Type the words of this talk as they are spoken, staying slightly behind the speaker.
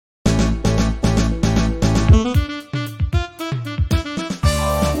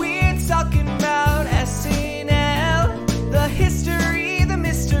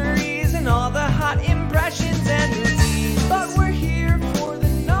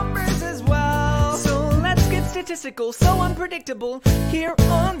egotistical, so unpredictable, here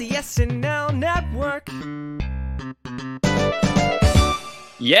on the SNL network.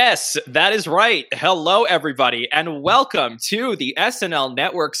 Yes, that is right. Hello, everybody, and welcome to the SNL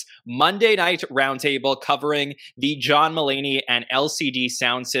Network's Monday Night Roundtable covering the John Mulaney and LCD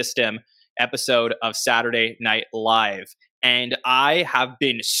Soundsystem episode of Saturday Night Live. And I have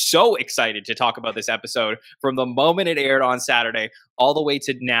been so excited to talk about this episode from the moment it aired on Saturday all the way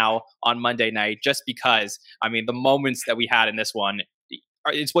to now on Monday night, just because, the moments that we had in this one,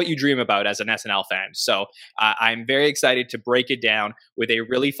 it's what you dream about as an SNL fan. So I'm very excited to break it down with a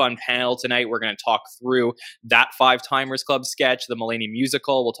really fun panel tonight. We're going to talk through that Five Timers Club sketch, the Mulaney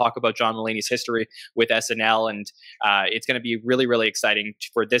musical. We'll talk about John Mulaney's history with SNL. And it's going to be really, really exciting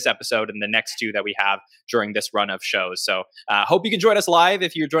for this episode and the next two that we have during this run of shows. So hope you can join us live.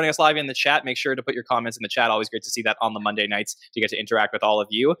 If you're joining us live in the chat, make sure to put your comments in the chat. Always great to see that on the Monday nights to get to interact with all of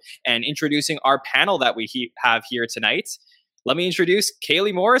you. And introducing our panel that we have here tonight. Let me introduce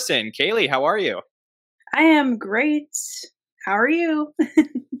Kaylee Morrison. Kaylee, how are you? I am great. How are you?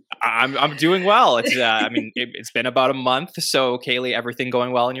 I'm doing well. It's it's been about a month. So Kaylee, everything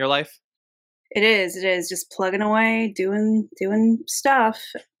going well in your life? It is. Just plugging away, doing stuff.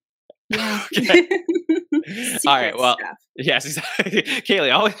 Yeah. Okay. All right. Well, stuff. Yes, exactly.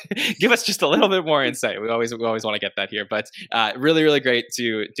 Kaylee, give us just a little bit more insight. We always want to get that here, but really, really great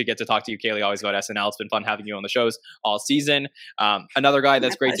to get to talk to you, Kaylee. Always about SNL. It's been fun having you on the shows all season. Another guy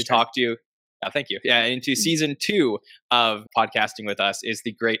that's great to talk to. Thank you. Yeah, into season 2 of podcasting with us is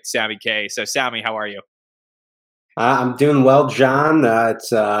the great Sammy K. So, Sammy, how are you? I'm doing well, John.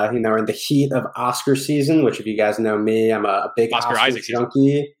 It's we're in the heat of Oscar season, which if you guys know me, I'm a big Oscar Isaac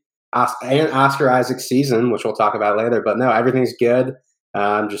junkie. And Oscar Isaac season, which we'll talk about later. But no, everything's good.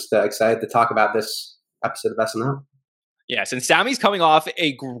 I'm just excited to talk about this episode of SNL. Yes, and Sammy's coming off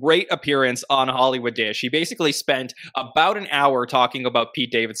a great appearance on Hollywood Dish. He basically spent about an hour talking about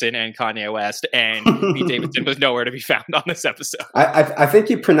Pete Davidson and Kanye West, and Pete Davidson was nowhere to be found on this episode. I think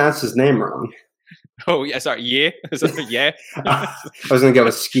you pronounced his name wrong. Oh, yeah, sorry. Yeah? Yeah? I was going to go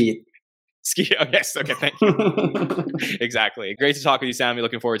with Skeet. Oh, yes. Okay, thank you. Exactly. Great to talk with you, Sammy.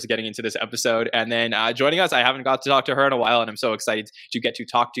 Looking forward to getting into this episode. And then joining us, I haven't got to talk to her in a while, and I'm so excited to get to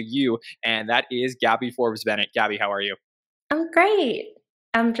talk to you. And that is Gabby Forbes-Bennett. Gabby, how are you? I'm great.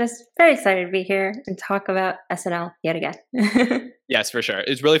 I'm just very excited to be here and talk about SNL yet again. Yes, for sure.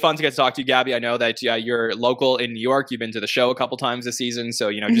 It's really fun to get to talk to you, Gabby. I know that you're local in New York. You've been to the show a couple times this season.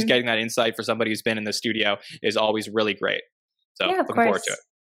 So, just getting that insight for somebody who's been in the studio is always really great. So yeah, looking forward to it.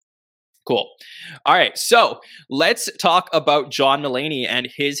 Cool. All right. So let's talk about John Mulaney and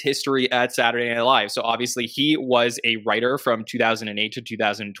his history at Saturday Night Live. So obviously he was a writer from 2008 to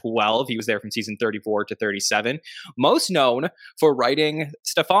 2012. He was there from season 34 to 37. Most known for writing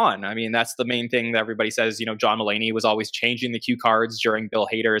Stefan. That's the main thing that everybody says. John Mulaney was always changing the cue cards during Bill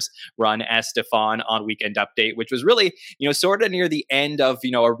Hader's run as Stefan on Weekend Update, which was really, sort of near the end of,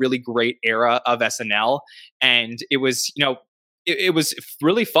 a really great era of SNL. And it was, it was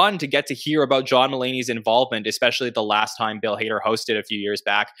really fun to get to hear about John Mulaney's involvement, especially the last time Bill Hader hosted a few years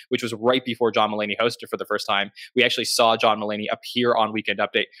back, which was right before John Mulaney hosted for the first time. We actually saw John Mulaney appear on Weekend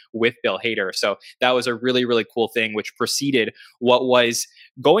Update with Bill Hader. So that was a really, really cool thing, which preceded what was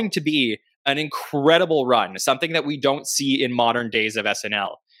going to be an incredible run, something that we don't see in modern days of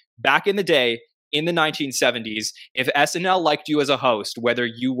SNL. Back in the day, in the 1970s, if SNL liked you as a host, whether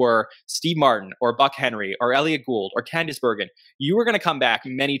you were Steve Martin or Buck Henry or Elliot Gould or Candice Bergen, you were going to come back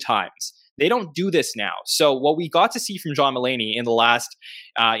many times. They don't do this now. So what we got to see from John Mulaney in the last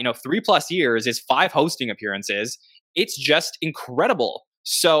 3+ years is 5 hosting appearances. It's just incredible.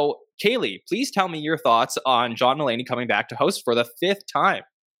 So Kaylee, please tell me your thoughts on John Mulaney coming back to host for the 5th time.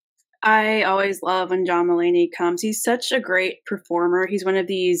 I always love when John Mulaney comes. He's such a great performer. He's one of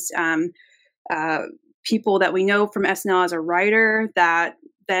these people that we know from SNL as a writer that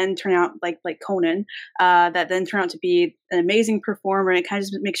then turn out like Conan, that then turn out to be an amazing performer. And it kind of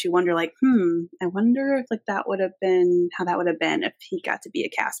just makes you wonder, I wonder if that would have been how that would have been if he got to be a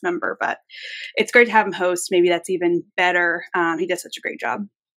cast member. But it's great to have him host. Maybe that's even better. He does such a great job.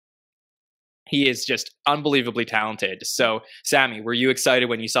 He is just unbelievably talented. So, Sammy, were you excited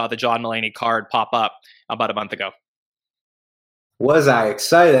when you saw the John Mulaney card pop up about a month ago? Was I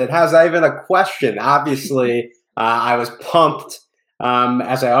excited? How's that even a question? Obviously, I was pumped,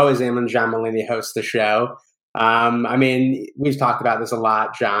 as I always am when John Mulaney hosts the show. We've talked about this a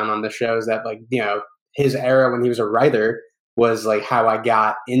lot, John, on the shows that, his era when he was a writer was, how I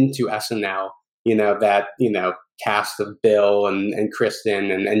got into SNL, that cast of Bill and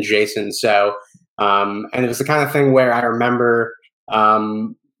Kristen and Jason. So, and it was the kind of thing where I remember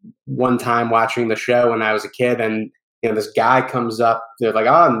one time watching the show when I was a kid, and this guy comes up. They're like,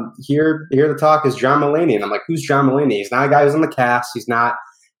 "Oh, here to talk is John Mulaney," and I'm like, "Who's John Mulaney?" He's not a guy who's in the cast. He's not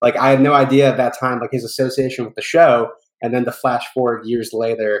like, I had no idea at that time like his association with the show, and then to flash forward years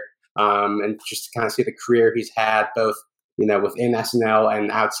later, and just to kind of see the career he's had both within SNL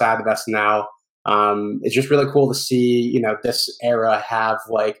and outside of SNL. It's just really cool to see this era have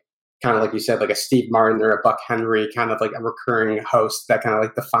like kind of like you said, like a Steve Martin or a Buck Henry, kind of like a recurring host that kind of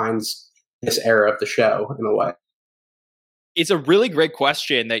like defines this era of the show in a way. It's a really great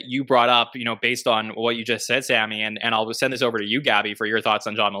question that you brought up, based on what you just said, Sammy, and I'll send this over to you, Gabby, for your thoughts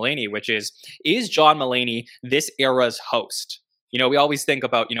on John Mulaney, which is John Mulaney this era's host? We always think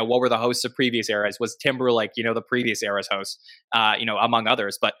about, what were the hosts of previous eras? Was Timberlake, the previous era's host, among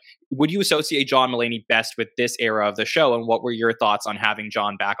others. But would you associate John Mulaney best with this era of the show? And what were your thoughts on having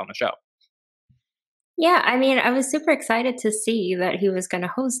John back on the show? Yeah, I mean, I was super excited to see that he was going to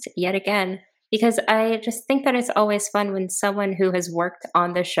host yet again, because I just think that it's always fun when someone who has worked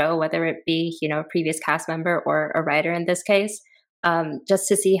on the show, whether it be, a previous cast member or a writer in this case, just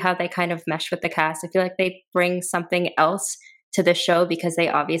to see how they kind of mesh with the cast. I feel like they bring something else to the show because they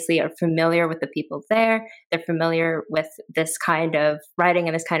obviously are familiar with the people there. They're familiar with this kind of writing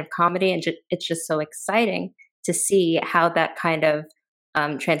and this kind of comedy. And it's just so exciting to see how that kind of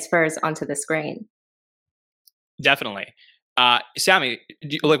transfers onto the screen. Definitely. Sammy,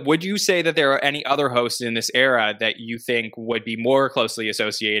 would you say that there are any other hosts in this era that you think would be more closely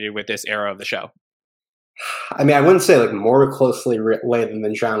associated with this era of the show? I mean, I wouldn't say like more closely related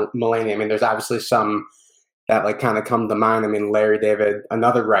than John Mulaney. I mean, there's obviously some that like kind of come to mind. I mean, Larry David,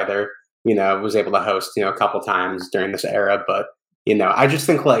 another writer, was able to host, a couple times during this era. But, I just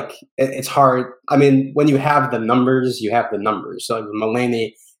think like it's hard. I mean, when you have the numbers, you have the numbers. So like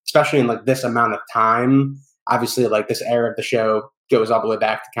Mulaney, especially in like this amount of time, obviously like this era of the show goes all the way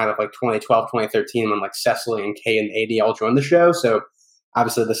back to kind of like 2012, 2013 when like Cecily and Kay and AD all joined the show. So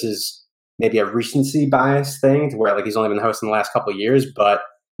obviously this is maybe a recency bias thing to where like he's only been hosting the last couple of years, but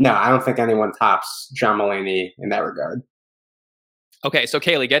no, I don't think anyone tops John Mulaney in that regard. Okay, so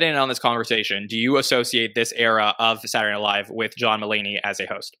Kaylee, get in on this conversation. Do you associate this era of Saturday Night Live with John Mulaney as a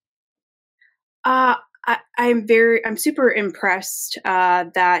host? I'm super impressed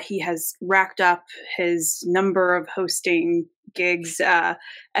that he has racked up his number of hosting gigs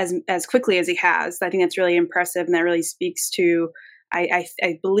as quickly as he has. I think that's really impressive, and that really speaks to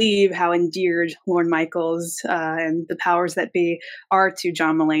I believe how endeared Lorne Michaels and the powers that be are to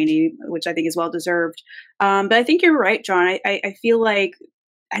John Mulaney, which I think is well deserved. But I think you're right, John. I feel like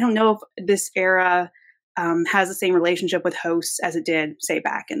I don't know if this era has the same relationship with hosts as it did, say,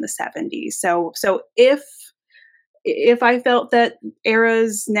 back in the 70s. So if I felt that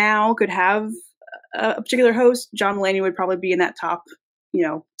eras now could have a particular host, John Mulaney would probably be in that top,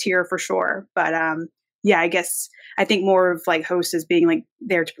 tier for sure. But yeah, I guess I think more of like hosts as being like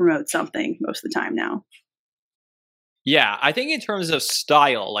there to promote something most of the time now. Yeah, I think in terms of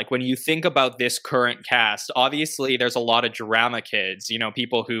style, like when you think about this current cast, obviously there's a lot of drama kids,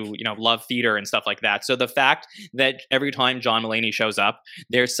 people who, love theater and stuff like that. So the fact that every time John Mulaney shows up,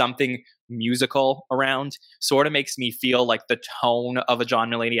 there's something musical around sort of makes me feel like the tone of a John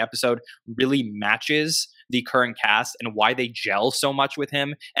Mulaney episode really matches the current cast and why they gel so much with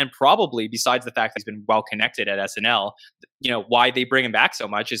him. And probably besides the fact that he's been well connected at SNL, why they bring him back so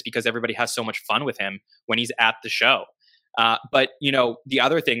much is because everybody has so much fun with him when he's at the show. But the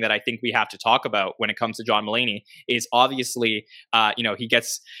other thing that I think we have to talk about when it comes to John Mulaney is obviously, he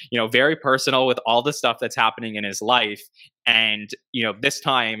gets, very personal with all the stuff that's happening in his life. And, this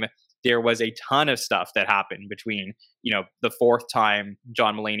time there was a ton of stuff that happened between, the fourth time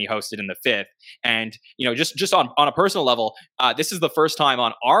John Mulaney hosted and the fifth. And, just on a personal level, this is the first time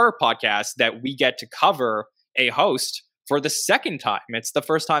on our podcast that we get to cover a host for the second time. It's the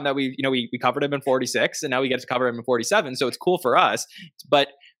first time that we covered him in 46, and now we get to cover him in 47. So it's cool for us. But,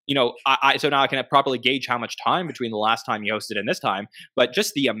 so now I can properly gauge how much time between the last time he hosted and this time, but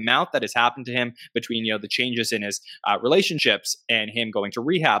just the amount that has happened to him between, the changes in his relationships and him going to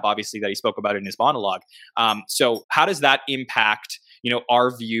rehab, obviously, that he spoke about in his monologue. So how does that impact,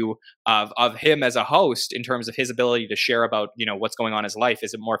 our view of him as a host in terms of his ability to share about, what's going on in his life?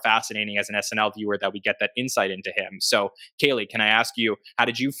 Is it more fascinating as an SNL viewer that we get that insight into him? So Kaylee, can I ask you, how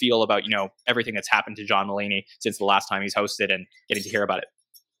did you feel about, everything that's happened to John Mulaney since the last time he's hosted and getting to hear about it?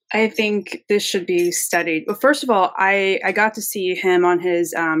 I think this should be studied. Well, first of all, I got to see him on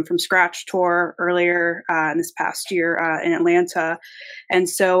his From Scratch tour earlier in this past year in Atlanta. And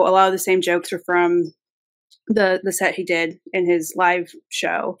so a lot of the same jokes are from the set he did in his live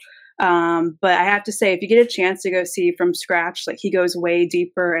show. But I have to say, if you get a chance to go see from scratch, like he goes way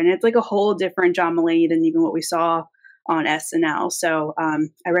deeper, and it's like a whole different John Mulaney than even what we saw on SNL. So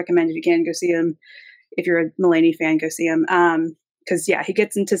I recommend if you can go see him. If you're a Mulaney fan, go see him. Because he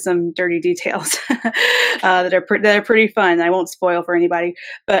gets into some dirty details that are pretty fun. I won't spoil for anybody,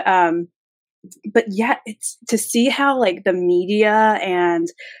 but yeah, it's to see how like the media and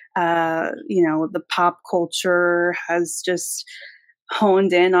the pop culture has just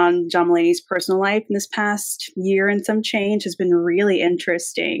honed in on John Mulaney's personal life in this past year and some change has been really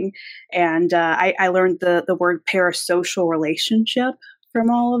interesting. And I learned the word parasocial relationship from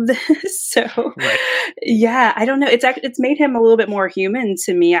all of this. So Right. yeah, I don't know. It's made him a little bit more human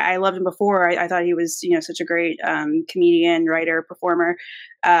to me. I loved him before. I thought he was, such a great comedian, writer, performer.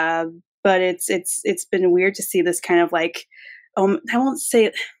 But it's been weird to see this kind of like, I won't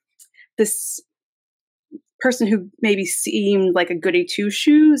say this person who maybe seemed like a goody two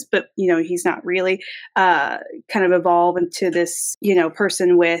shoes, but he's not really, kind of evolve into this,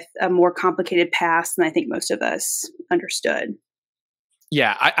 person with a more complicated past than I think most of us understood.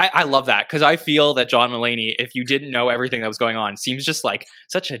 Yeah, I love that because I feel that John Mulaney, if you didn't know everything that was going on, seems just like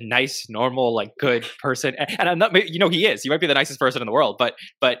such a nice, normal, like good person. And I'm not, he is. He might be the nicest person in the world, but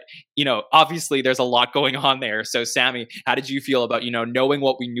obviously there's a lot going on there. So Sammy, how did you feel about knowing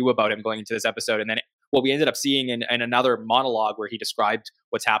what we knew about him going into this episode, and then what we ended up seeing in another monologue where he described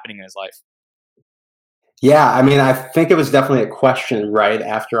what's happening in his life? Yeah, I mean, I think it was definitely a question right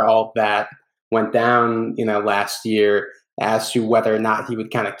after all that went down, last year, as to whether or not he would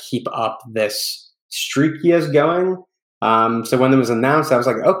kind of keep up this streak he is going. So when it was announced, I was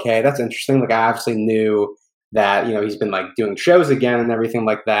like, okay, that's interesting. Like, I obviously knew that, he's been like doing shows again and everything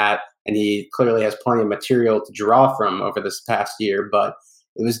like that. And he clearly has plenty of material to draw from over this past year. But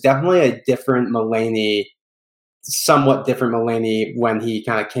it was definitely a different Mulaney, somewhat different Mulaney when he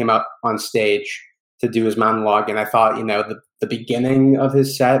kind of came up on stage to do his monologue. And I thought, the beginning of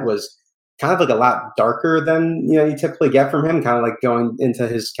his set was kind of like a lot darker than you typically get from him, kind of like going into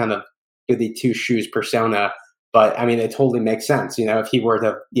his kind of goody two shoes persona. But I mean, it totally makes sense. If he were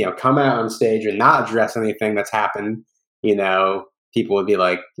to come out on stage and not address anything that's happened, people would be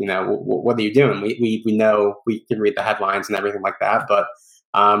like, what are you doing? We know, we can read the headlines and everything like that. But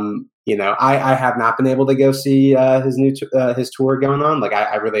I have not been able to go see his tour going on. Like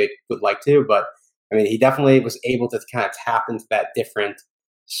I really would like to, but I mean, he definitely was able to kind of tap into that different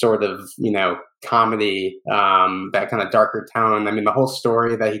sort of, comedy, that kind of darker tone. I mean, the whole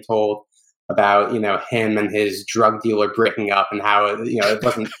story that he told about, him and his drug dealer breaking up and how, it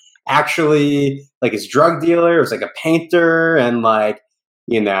wasn't actually like his drug dealer, it was like a painter, and like,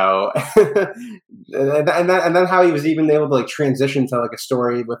 and then how he was even able to like transition to like a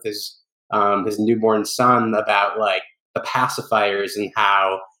story with his newborn son about like the pacifiers and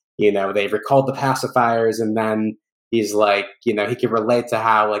how, they recalled the pacifiers, and then he's like, he could relate to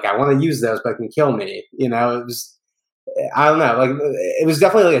how, like, I want to use those, but it can kill me. It was, I don't know, like, it was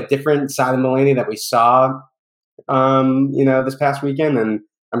definitely like a different side of Mulaney that we saw, this past weekend. And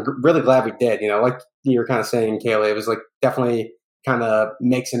I'm really glad we did, like you were kind of saying, Kayla, it was like definitely kind of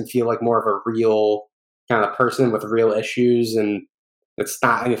makes him feel like more of a real kind of person with real issues. And it's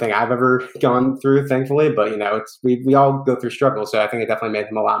not anything I've ever gone through, thankfully, but it's, we all go through struggles. So I think it definitely made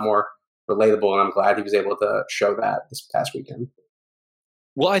him a lot more relatable, and I'm glad he was able to show that this past weekend.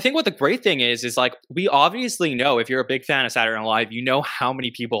 Well, I think what the great thing is like, we obviously know, if you're a big fan of Saturday Night Live, how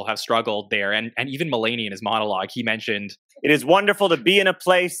many people have struggled there. And even Mulaney in his monologue, he mentioned, "It is wonderful to be in a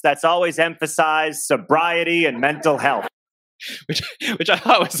place that's always emphasized sobriety and mental health." Which I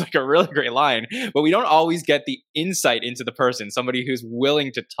thought was like a really great line, but we don't always get the insight into the person, somebody who's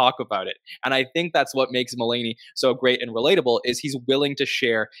willing to talk about it. And I think that's what makes Mulaney so great and relatable, is he's willing to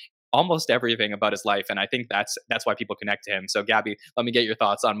share almost everything about his life. And I think that's why people connect to him. So Gabby, let me get your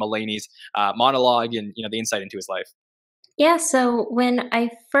thoughts on Mulaney's monologue and the insight into his life. Yeah, so when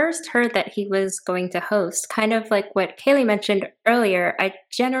I first heard that he was going to host, kind of like what Kaylee mentioned earlier, I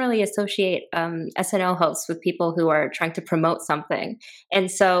generally associate SNL hosts with people who are trying to promote something. And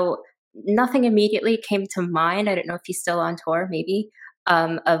so nothing immediately came to mind. I don't know if he's still on tour, maybe,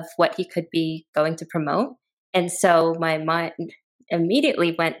 of what he could be going to promote. And so my mind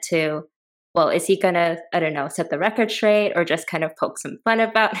immediately went to, well, is he going to, I don't know, set the record straight or just kind of poke some fun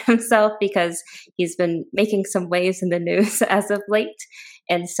about himself, because he's been making some waves in the news as of late.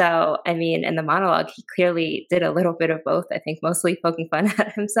 And so, I mean, in the monologue, he clearly did a little bit of both. I think mostly poking fun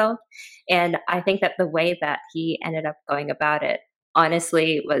at himself. And I think that the way that he ended up going about it,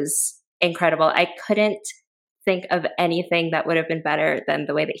 honestly, was incredible. I couldn't think of anything that would have been better than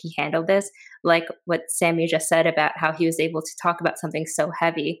the way that he handled this. Like what Sammy just said about how he was able to talk about something so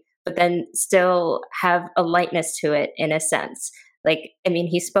heavy but then still have a lightness to it in a sense. Like, I mean,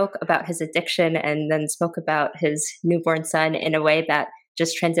 he spoke about his addiction and then spoke about his newborn son in a way that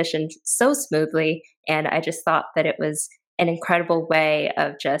just transitioned so smoothly. And I just thought that it was an incredible way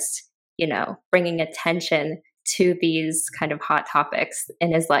of just, bringing attention to these kind of hot topics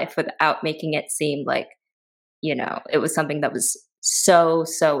in his life without making it seem like, it was something that was so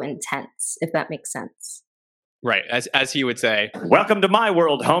intense, if that makes sense. Right. As he would say, welcome to my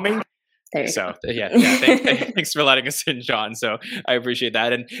world, homie. So thanks for letting us in, John. So I appreciate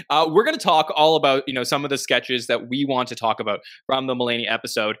that. And we're going to talk all about, some of the sketches that we want to talk about from the Mulaney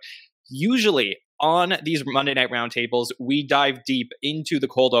episode. Usually on these Monday Night Roundtables, we dive deep into the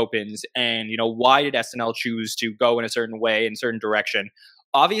cold opens and, why did SNL choose to go in a certain way, in a certain direction?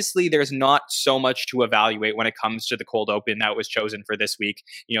 Obviously, there's not so much to evaluate when it comes to the cold open that was chosen for this week.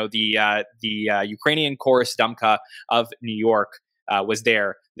 The Ukrainian chorus Dumka of New York was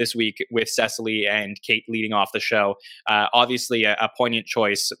there this week with Cecily and Kate leading off the show. Obviously, a poignant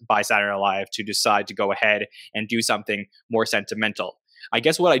choice by Saturday Night Live to decide to go ahead and do something more sentimental. I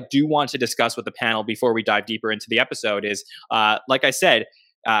guess what I do want to discuss with the panel before we dive deeper into the episode is, like I said,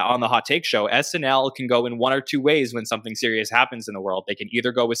 on the Hot Take Show, SNL can go in one or two ways when something serious happens in the world. They can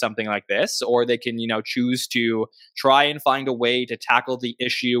either go with something like this, or they can, choose to try and find a way to tackle the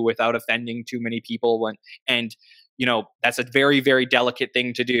issue without offending too many people. And that's a very, very delicate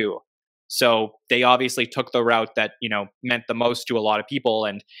thing to do. So they obviously took the route that, meant the most to a lot of people.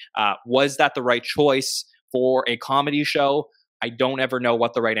 And was that the right choice for a comedy show? I don't ever know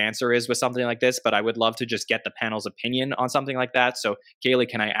what the right answer is with something like this, but I would love to just get the panel's opinion on something like that. So, Kaylee,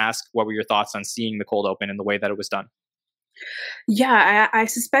 can I ask, what were your thoughts on seeing the cold open and the way that it was done? Yeah, I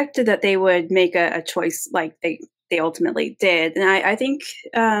suspected that they would make a choice like they ultimately did. And I think,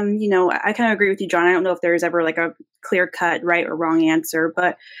 I kind of agree with you, John. I don't know if there's ever like a clear cut right or wrong answer,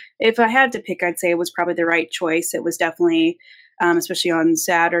 but if I had to pick, I'd say it was probably the right choice. It was definitely, especially on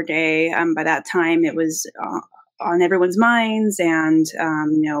Saturday, by that time it was on everyone's minds and,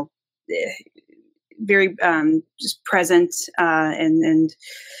 very just present and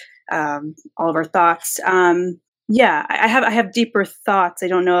all of our thoughts. Yeah, I have deeper thoughts. I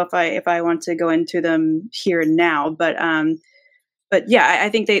don't know if I want to go into them here and now, but yeah, I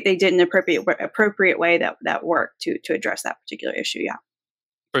think they did an appropriate way that worked to address that particular issue. Yeah,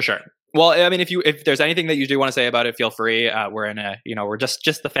 for sure. Well, I mean, if there's anything that you do want to say about it, feel free. We're in we're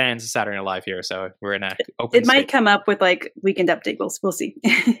just the fans of Saturday Night Live here, so we're in a open. It might come up with like weekend update. We'll see.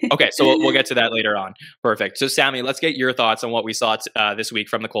 Okay, so we'll get to that later on. Perfect. So, Sammy, let's get your thoughts on what we saw this week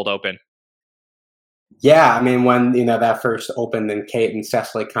from the cold open. Yeah, I mean, when that first opened and Kate and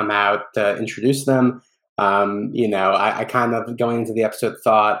Cecily come out to introduce them, I kind of going into the episode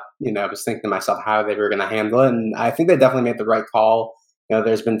thought, I was thinking to myself how they were going to handle it, and I think they definitely made the right call.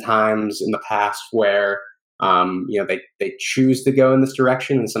 There's been times in the past where, they choose to go in this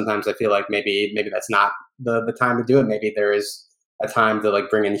direction, and sometimes I feel like maybe that's not the time to do it. Maybe there is a time to like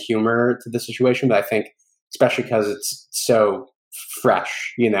bring in humor to the situation, but I think especially because it's so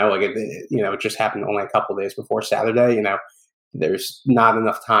fresh, it just happened only a couple of days before Saturday. There's not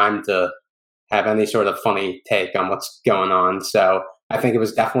enough time to have any sort of funny take on what's going on. So I think it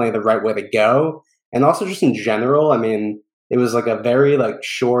was definitely the right way to go, and also just in general, I mean. It was like a very like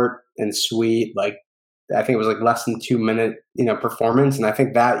short and sweet, like I think it was like less than 2 minute, performance. And I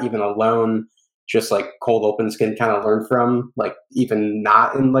think that even alone, just like cold opens can kind of learn from, like even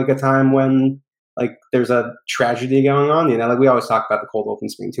not in like a time when like there's a tragedy going on, like we always talk about the cold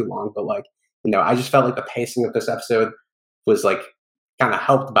opens being too long, but like, I just felt like the pacing of this episode was like kind of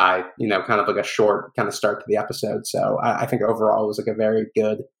helped by, kind of like a short kind of start to the episode. So I think overall it was like a very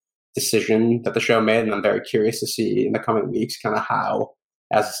good decision that the show made, and I'm very curious to see in the coming weeks kind of how,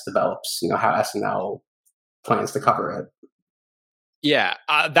 as this develops, how SNL plans to cover it. Yeah,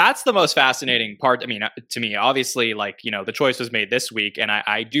 that's the most fascinating part. I mean, to me, obviously, like, the choice was made this week, and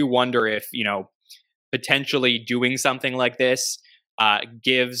I do wonder if, potentially doing something like this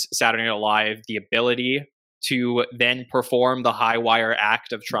gives Saturday Night Live the ability to then perform the high wire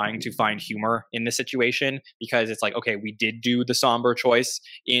act of trying to find humor in the situation, because it's like, okay, we did do the somber choice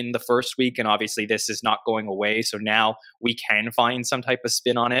in the first week, and obviously this is not going away, so now we can find some type of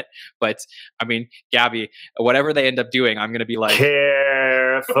spin on it. But I mean, Gabby, whatever they end up doing, I'm gonna be like,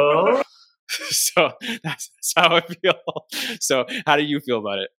 careful. So that's how I feel. So how do you feel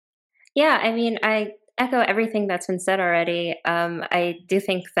about it? Yeah, I mean, I echo everything that's been said already. I do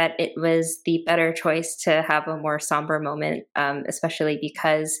think that it was the better choice to have a more somber moment, especially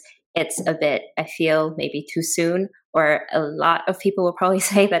because it's a bit, I feel, maybe too soon, or a lot of people will probably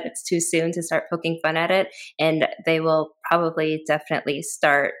say that it's too soon to start poking fun at it. And they will probably definitely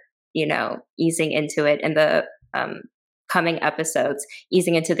start easing into it in the coming episodes,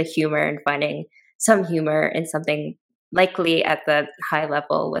 easing into the humor and finding some humor in something likely at the high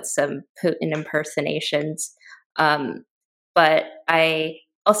level with some Putin impersonations. But I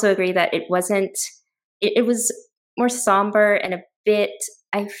also agree that it wasn't, it was more somber and a bit,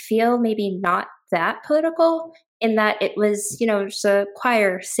 I feel maybe not that political, in that it was, just a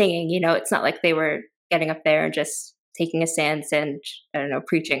choir singing, it's not like they were getting up there and just taking a stance and, I don't know,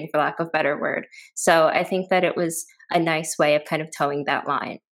 preaching, for lack of a better word. So I think that it was a nice way of kind of towing that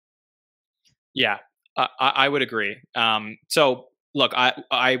line. Yeah, I would agree. So look,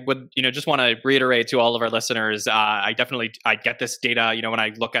 I would, just want to reiterate to all of our listeners, I get this data, when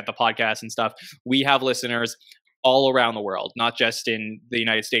I look at the podcast and stuff, we have listeners all around the world, not just in the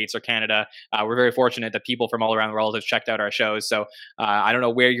United States or Canada. We're very fortunate that people from all around the world have checked out our shows. So I don't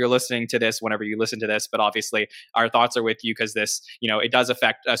know where you're listening to this, whenever you listen to this, but obviously our thoughts are with you, because this, it does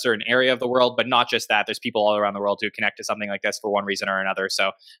affect a certain area of the world, but not just that. There's people all around the world who connect to something like this for one reason or another.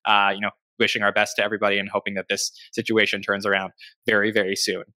 So, wishing our best to everybody and hoping that this situation turns around very, very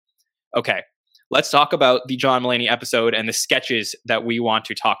soon. Okay. Let's talk about the John Mulaney episode and the sketches that we want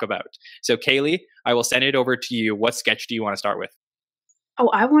to talk about. So, Kaylee, I will send it over to you. What sketch do you want to start with? Oh,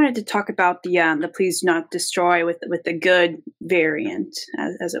 I wanted to talk about the Please Do Not Destroy with the good variant,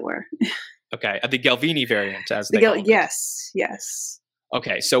 as it were. Okay, the Galvini variant, as they call it. Yes.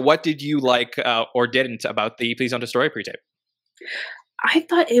 Okay, so what did you like or didn't about the Please Don't Destroy pre-tape? I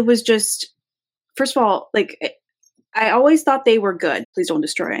thought it was just, first of all, I always thought they were good. Please Don't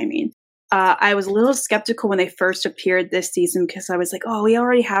Destroy, I mean. I was a little skeptical when they first appeared this season, because I was like, oh, we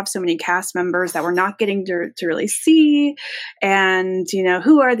already have so many cast members that we're not getting to really see. And,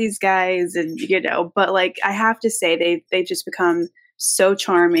 who are these guys? And, but I have to say, they've just become so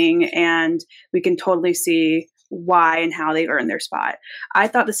charming, and we can totally see why and how they've earned their spot. I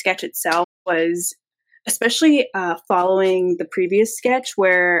thought the sketch itself was, especially following the previous sketch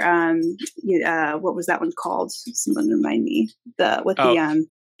where, what was that one called? Someone remind me.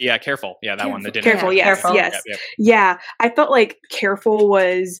 Yeah, Careful. Yeah, that one. The dinner. Careful, yes, Careful. yes. Yep. Yeah, I felt like Careful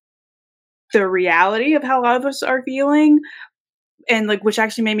was the reality of how a lot of us are feeling, and which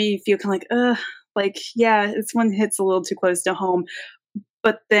actually made me feel kind of this one hits a little too close to home.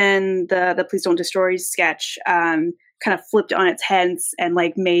 But then the Please Don't Destroy sketch kind of flipped on its head and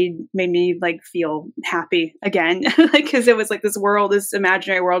made me feel happy again, because it was this world, this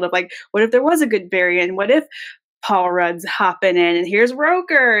imaginary world of what if there was a good variant? What if Paul Rudd's hopping in, and here's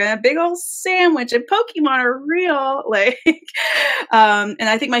Roker and a big old sandwich, and Pokemon are real. And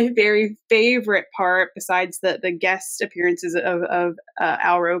I think my very favorite part, besides the guest appearances of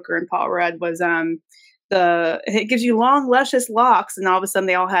Al Roker and Paul Rudd, was it gives you long, luscious locks, and all of a sudden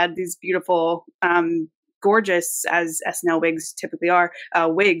they all had these beautiful, gorgeous, as SNL wigs typically are,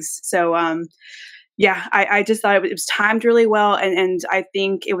 wigs. So I just thought it was timed really well, and I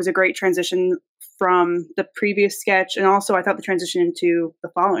think it was a great transition from the previous sketch, and also I thought the transition into the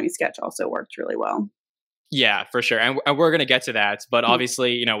following sketch also worked really well. Yeah, for sure. And we're going to get to that. But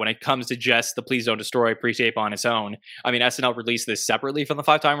obviously, when it comes to just the Please Don't Destroy pre-tape on its own, I mean, SNL released this separately from the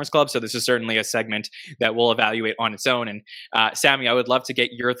Five Timers Club. So this is certainly a segment that we'll evaluate on its own. And Sammy, I would love to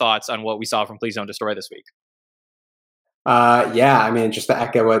get your thoughts on what we saw from Please Don't Destroy this week. Yeah, I mean, just to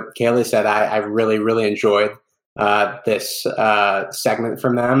echo what Kaylee said, I really, really enjoyed this segment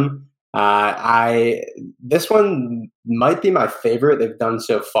from them. This one might be my favorite they've done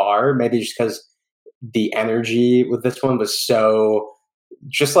so far, maybe just because the energy with this one was so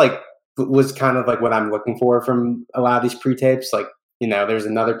was kind of what I'm looking for from a lot of these pre-tapes. There's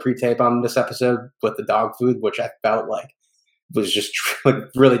another pre-tape on this episode with the dog food, which I felt was just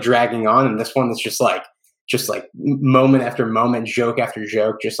really dragging on, and this one is just moment after moment, joke after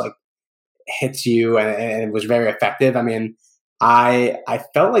joke, just hits you, and it was very effective. I mean, I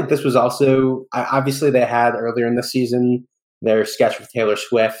felt like this was also, obviously they had earlier in the season their sketch with Taylor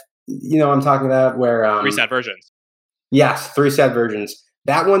Swift. I'm talking about, where 3 sad versions. Yes, 3 sad versions.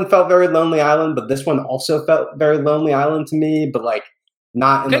 That one felt very Lonely Island, but this one also felt very Lonely Island to me. But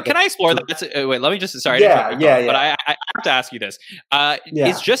not. Can I explore that? Wait, let me just. Sorry. Yeah. But I have to ask you this.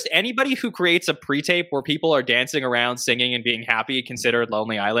 Is just anybody who creates a pre-tape where people are dancing around, singing, and being happy considered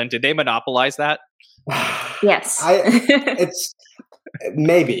Lonely Island? Did they monopolize that? Yes. It's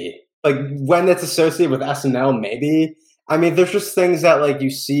maybe when it's associated with SNL, maybe. I mean, there's just things that you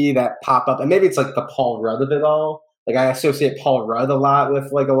see that pop up, and maybe it's the Paul Rudd of it all. I associate Paul Rudd a lot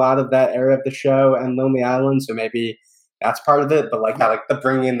with a lot of that era of the show and Lonely Island, so maybe that's part of it. But how the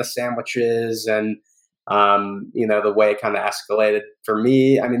bringing in the sandwiches and the way it kind of escalated for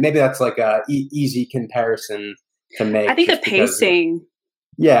me. I mean, maybe that's a easy comparison to make. I think the pacing.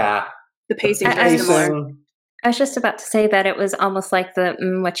 Yeah. The pacing's very similar. I was just about to say that it was almost like the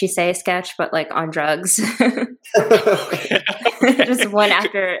What You Say sketch, but like on drugs. Just one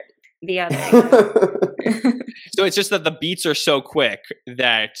after the other. So it's just that the beats are so quick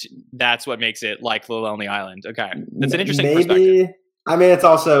that that's what makes it like The Lonely Island. Okay. That's an interesting perspective. I mean, it's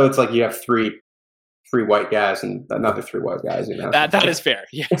like you have three white guys and another 3 white guys, you know. That is fair.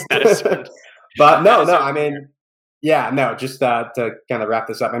 Yes, that is fair. But no, I mean, just to kind of wrap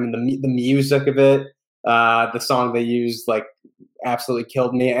this up. I mean, the music of it, the song they used, like, absolutely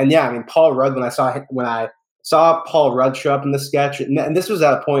killed me. And yeah, I mean, Paul Rudd, when I saw Paul Rudd show up in the sketch, and this was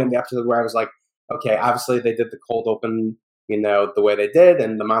at a point in the episode where I was like, okay, obviously they did the cold open, you know, the way they did,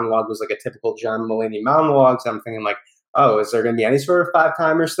 and the monologue was like a typical John Mulaney monologue. So I'm thinking like, oh, is there going to be any sort of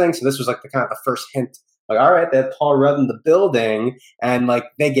 5-timers thing? So this was like the kind of the first hint. Like, all right, they had Paul Rudd in the building, and like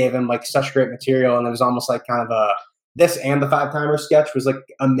they gave him like such great material, and it was almost like kind of this and the 5-timer sketch was like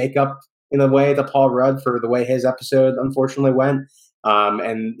a makeup in a way to Paul Rudd for the way his episode unfortunately went.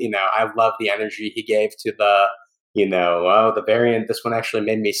 And you know, I love the energy he gave to the, you know, the variant. This one actually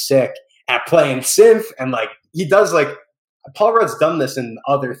made me sick at playing synth, and like he does, like Paul Rudd's done this in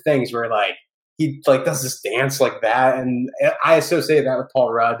other things where like he like does this dance like that, and I associate that with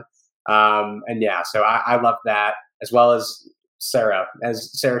Paul Rudd. And yeah, so I love that, as well as Sarah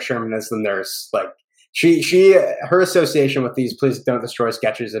Sherman as the nurse. Like her association with these Please Don't Destroy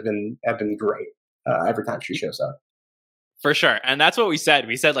sketches have been great every time she shows up. For sure. And that's what we said.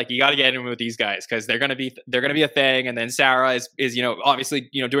 We said, like, you got to get in with these guys because they're going to be a thing. And then Sarah is, you know, obviously,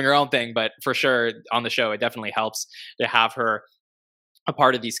 you know, doing her own thing, but for sure on the show, it definitely helps to have her a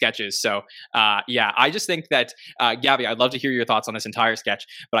part of these sketches. So yeah, I just think that Gabby, I'd love to hear your thoughts on this entire sketch,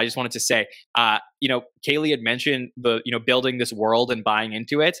 but I just wanted to say, you know, Kaylee had mentioned the, you know, building this world and buying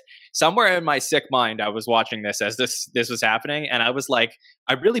into it. Somewhere in my sick mind, I was watching this as this was happening, and I was like,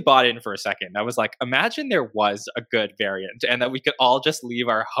 I really bought in for a second. I was like, imagine there was a good variant and that we could all just leave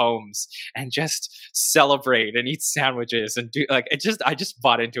our homes and just celebrate and eat sandwiches and do like I just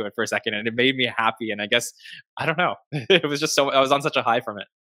bought into it for a second, and it made me happy. And I guess, I don't know, it was just I was on such a high from it.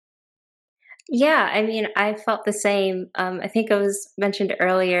 Yeah, I mean, I felt the same. I think it was mentioned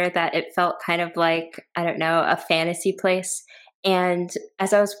earlier that it felt kind of like, I don't know, a fantasy place. And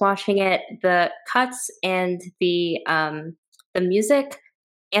as I was watching it, the cuts and the music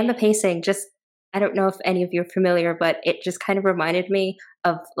and the pacing, just, I don't know if any of you are familiar, but it just kind of reminded me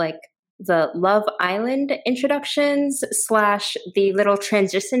of like the Love Island introductions / the little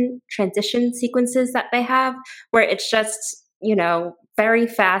transition sequences that they have, where it's just, you know, very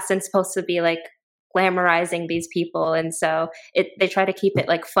fast and supposed to be like glamorizing these people. And so they try to keep it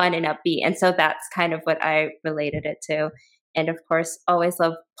like fun and upbeat. And so that's kind of what I related it to. And of course, always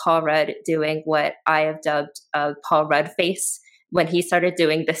love Paul Rudd doing what I have dubbed Paul Rudd face. When he started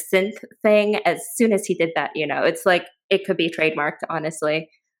doing the synth thing, as soon as he did that, you know, it's like it could be trademarked, honestly.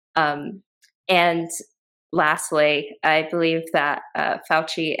 And lastly, I believe that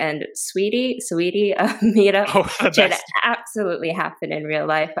Fauci and Sweetie meetup should absolutely happen in real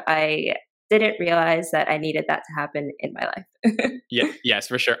life. I didn't realize that I needed that to happen in my life. Yes,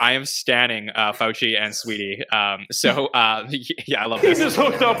 for sure. I am standing Fauci and Sweetie. So yeah, I love this. He just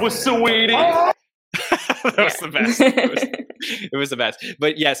hooked up with Sweetie. That was the best. It was the best.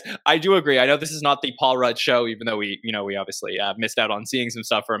 But yes, I do agree. I know this is not the Paul Rudd show, even though we obviously missed out on seeing some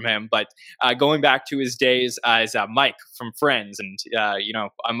stuff from him. But going back to his days as Mike from Friends, and you know,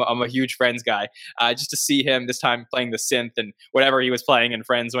 I'm a huge Friends guy. Just to see him this time playing the synth and whatever he was playing in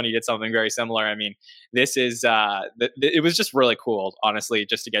Friends when he did something very similar. I mean, this is it was just really cool, honestly,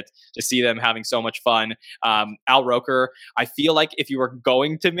 just to get to see them having so much fun. Al Roker, I feel like if you were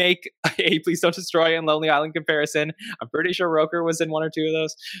going to make a Please Don't Destroy and Lonely Island comparison, I'm pretty sure Roker was in 1 or 2 of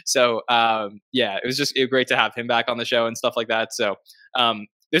those. So yeah, it was great to have him back on the show and stuff like that. So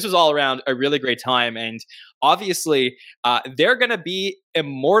this was all around a really great time. And obviously, they're going to be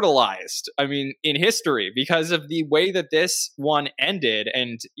immortalized, I mean, in history because of the way that this one ended.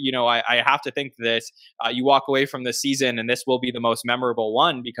 And, you know, I have to think that you walk away from this season and this will be the most memorable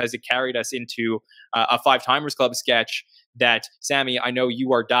one because it carried us into a 5-Timers Club sketch that, Sammy, I know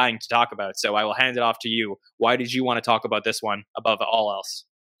you are dying to talk about. So I will hand it off to you. Why did you want to talk about this one above all else?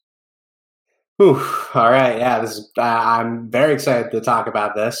 Ooh, all right. Yeah, I'm very excited to talk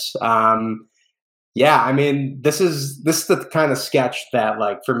about this. Yeah, I mean, this is the kind of sketch that,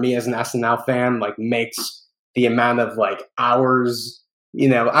 like, for me as an SNL fan, like, makes the amount of like hours. You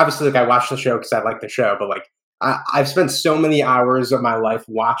know, obviously, like, I watched the show because I like the show, but like, I've spent so many hours of my life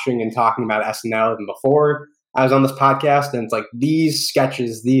watching and talking about SNL than before I was on this podcast, and it's like these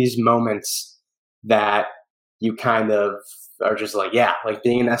sketches, these moments that you kind of are just like, yeah, like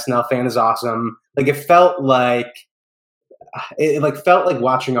being an SNL fan is awesome. Like it felt like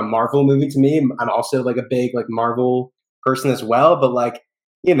watching a Marvel movie to me. I'm also like a big like Marvel person as well, but like,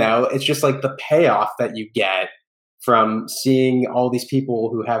 you know, it's just like the payoff that you get from seeing all these people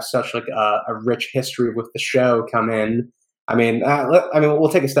who have such like a rich history with the show come in. I mean, we'll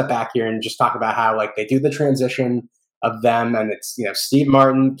take a step back here and just talk about how like they do the transition of them, and it's, you know, Steve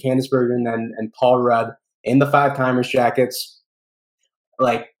Martin, Candice Bergen, and Paul Rudd in the Five Timers jackets.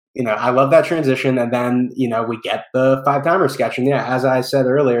 Like, you know, I love that transition, and then, you know, we get the Five Timers sketch, and yeah, as I said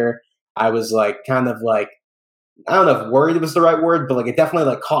earlier, I was like kind of like, I don't know if worried was the right word, but like it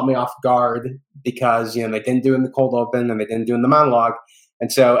definitely like caught me off guard because, you know, they didn't do it in the cold open and they didn't do it in the monologue,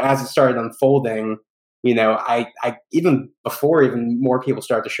 and so as it started unfolding, you know, I even before even more people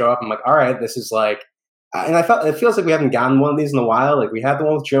started to show up, I'm like, all right, this is like, and it feels like we haven't gotten one of these in a while. Like we had the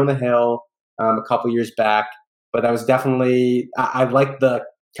one with Jonah Hill a couple years back, but that was definitely, I liked the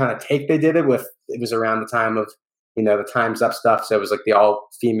kind of take they did it with. It was around the time of, you know, the Time's Up stuff, so it was like the all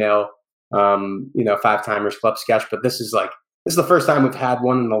female, you know, Five Timers Club sketch. But this is the first time we've had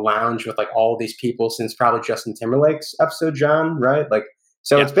one in the lounge with like all these people since probably Justin Timberlake's episode, John, right? Like,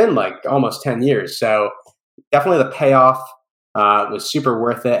 so It's been like almost 10 years. So definitely the payoff was super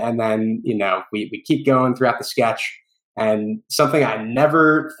worth it. And then, you know, we keep going throughout the sketch, and something I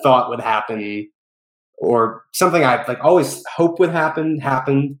never thought would happen, or something I like always hope would happen,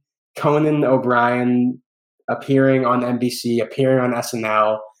 happened. Conan O'Brien appearing on NBC, appearing on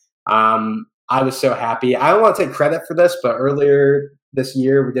SNL. I was so happy. I don't want to take credit for this, but earlier this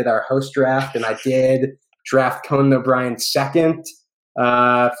year we did our host draft, and I did draft Conan O'Brien second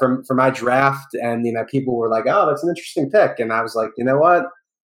for my draft, and, you know, people were like, "Oh, that's an interesting pick," and I was like, you know what,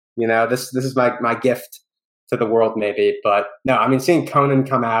 you know, this is my gift to the world, maybe. But no, I mean, seeing Conan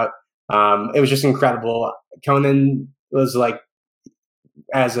come out, it was just incredible. Conan was like,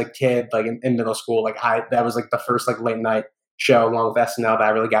 as a kid, like in middle school, like that was like the first like late night show along with SNL that I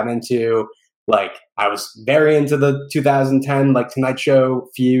really got into. Like I was very into the 2010 like Tonight Show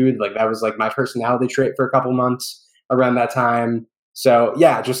feud. Like that was like my personality trait for a couple months around that time. So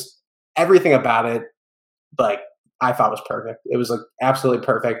yeah, just everything about it, like I thought was perfect. It was like absolutely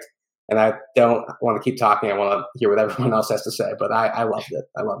perfect. And I don't want to keep talking. I want to hear what everyone else has to say, but I loved it.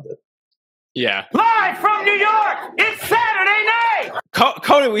 I loved it. Yeah. Live from New York, it's Saturday night!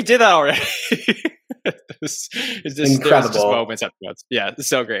 Conan, we did that already. It's just incredible. Just moments after moments. Yeah, it's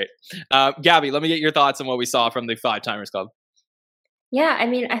so great. Gabby, let me get your thoughts on what we saw from the Five Timers Club. Yeah, I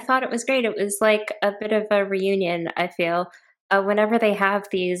mean, I thought it was great. It was like a bit of a reunion, I feel. Whenever they have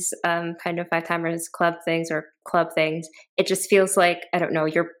these kind of Five Timers Club things or club things, it just feels like, I don't know,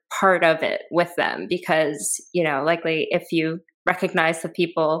 you're part of it with them because, you know, likely if you recognize the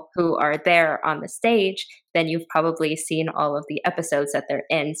people who are there on the stage, then you've probably seen all of the episodes that they're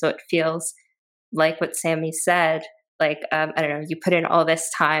in. So it feels like what Sammy said, like, I don't know, you put in all this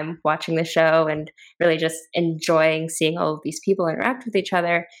time watching the show and really just enjoying seeing all of these people interact with each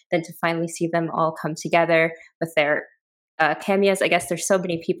other, then to finally see them all come together with their cameos. I guess there's so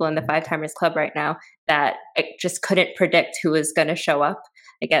many people in the Five Timers Club right now that I just couldn't predict who was going to show up.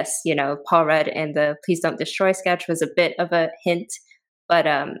 I guess, you know, Paul Rudd and the Please Don't Destroy sketch was a bit of a hint, but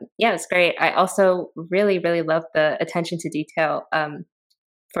yeah, it was great. I also really, really loved the attention to detail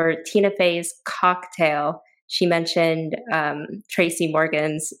for Tina Fey's cocktail. She mentioned Tracy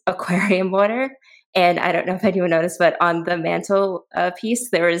Morgan's aquarium water. And I don't know if anyone noticed, but on the mantle piece,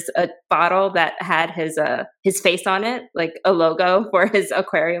 there was a bottle that had his face on it, like a logo for his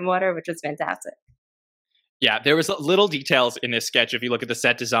aquarium water, which was fantastic. Yeah, there was little details in this sketch if you look at the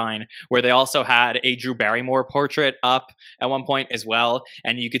set design where they also had a Drew Barrymore portrait up at one point as well.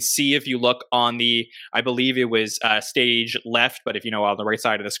 And you could see if you look on the, I believe it was stage left, but if you know on the right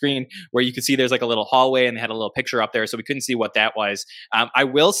side of the screen, where you could see there's like a little hallway and they had a little picture up there. So we couldn't see what that was. I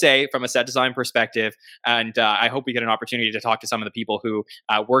will say from a set design perspective, and I hope we get an opportunity to talk to some of the people who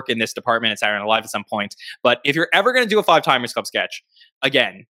work in this department at Saturday Night Live at some point. But if you're ever going to do a Five Timers Club sketch,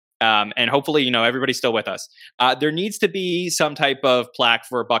 again, and hopefully, you know, everybody's still with us. There needs to be some type of plaque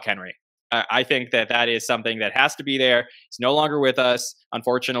for Buck Henry. I think that is something that has to be there. He's no longer with us,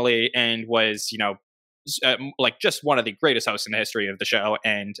 unfortunately, and was, you know, like just one of the greatest hosts in the history of the show.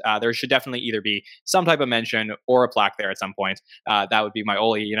 And there should definitely either be some type of mention or a plaque there at some point. That would be my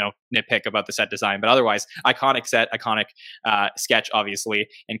only, you know, nitpick about the set design. But otherwise, iconic set, iconic sketch, obviously.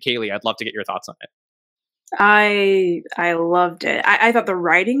 And Kaylee, I'd love to get your thoughts on it. I loved it. I thought the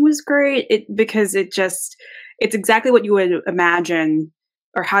writing was great because it's exactly what you would imagine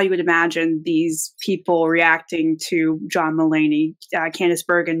or how you would imagine these people reacting to John Mulaney, Candice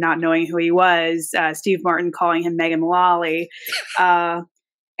Bergen not knowing who he was, Steve Martin calling him Megan Mullally.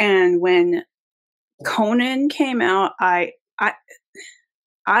 And when Conan came out, I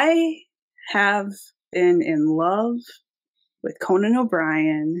have been in love with Conan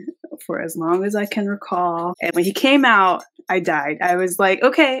O'Brien for as long as I can recall. And when he came out, I died. I was like,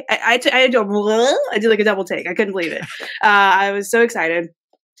 okay, I did like a double take. I couldn't believe it. I was so excited.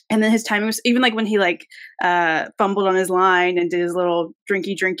 And then his timing was even like when he fumbled on his line and did his little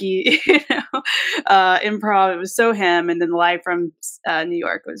drinky, improv. It was so him. And then the live from New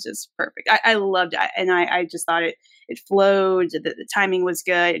York was just perfect. I loved it. And I just thought it flowed. The timing was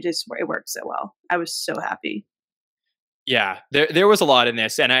good. It worked so well. I was so happy. Yeah, there was a lot in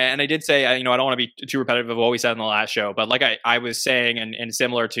this, and I did say, I don't want to be too repetitive of what we said in the last show, but like I was saying, and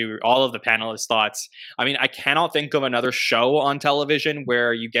similar to all of the panelists' thoughts, I mean, I cannot think of another show on television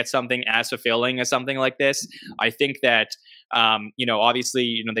where you get something as fulfilling as something like this. I think that,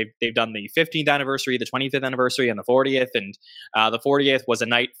 obviously, they've done the 15th anniversary, the 25th anniversary, and the 40th, and the 40th was a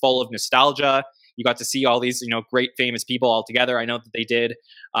night full of nostalgia. You got to see all these, great famous people all together. I know that they did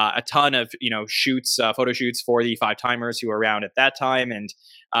a ton of, shoots, photo shoots for the Five Timers who were around at that time. And,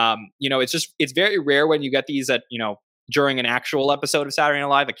 it's very rare when you get these at, during an actual episode of Saturday Night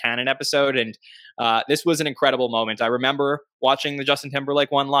Live, a canon episode. And this was an incredible moment. I remember watching the Justin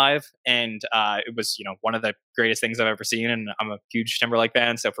Timberlake one live, and it was, one of the greatest things I've ever seen. And I'm a huge Timberlake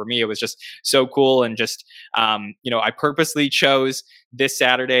fan. So for me, it was just so cool. And just, I purposely chose this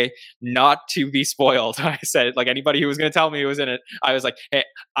Saturday not to be spoiled. I said, like, anybody who was going to tell me who was in it, I was like, hey,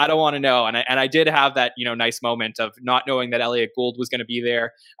 I don't want to know. And I did have that, nice moment of not knowing that Elliot Gould was going to be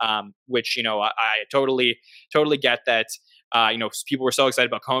there, which, I totally get that. People were so excited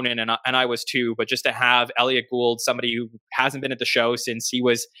about Conan, and I was too. But just to have Elliot Gould, somebody who hasn't been at the show since he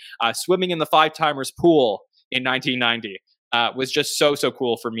was swimming in the Five Timers pool in 1990, was just so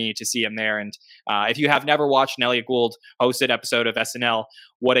cool for me to see him there. And if you have never watched an Elliot Gould hosted episode of SNL,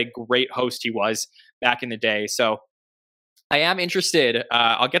 what a great host he was back in the day. So I am interested.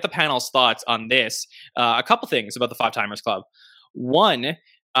 I'll get the panel's thoughts on this. A couple things about the Five Timers Club. One,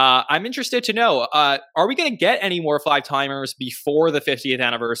 I'm interested to know, are we going to get any more Five Timers before the 50th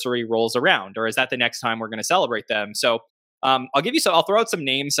anniversary rolls around, or is that the next time we're going to celebrate them? So I'll throw out some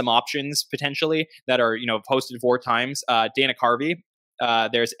names, some options potentially that are, posted 4 times. Dana Carvey,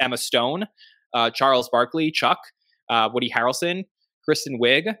 there's Emma Stone, Charles Barkley, Chuck, Woody Harrelson, Kristen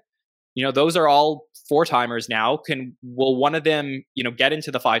Wiig. Those are all 4 timers now. Will one of them, get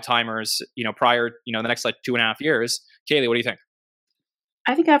into the 5 timers, prior, the next 2.5 years? Kaylee, what do you think?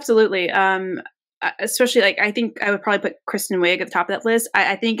 I think absolutely. Especially I think I would probably put Kristen Wiig at the top of that list.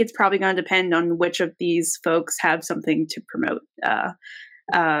 I think it's probably going to depend on which of these folks have something to promote.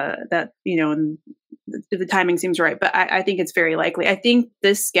 That and the timing seems right, but I think it's very likely. I think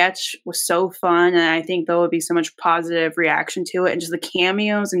this sketch was so fun, and I think there will be so much positive reaction to it, and just the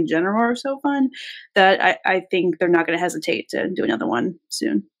cameos in general are so fun that I think they're not going to hesitate to do another one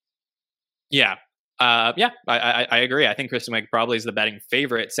soon. Yeah. I agree. I think Kristen Wiig probably is the betting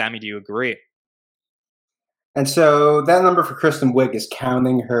favorite. Sammy, do you agree? And so that number for Kristen Wiig is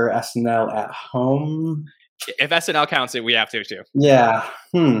counting her SNL at home. If SNL counts it, we have to too. Yeah.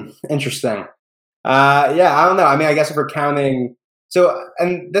 Interesting. I don't know. I mean, I guess if we're counting,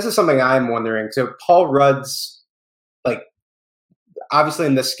 and this is something I'm wondering. So Paul Rudd's, obviously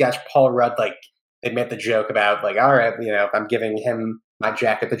in this sketch, Paul Rudd, they made the joke about all right, if I'm giving him my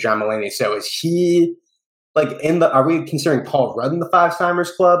jacket to John Mulaney. So is he are we considering Paul Rudd in the Five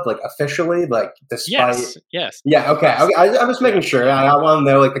Timers Club, officially, despite? Yes. Yeah. Okay. I was making sure. I want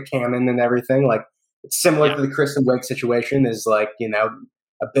to know the canon and everything. It's similar to the Kristen Wiig situation is a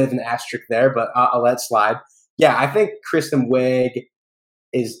bit of an asterisk there, but I'll let slide. Yeah. I think Kristen Wiig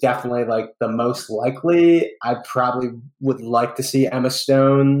is definitely the most likely. I probably would like to see Emma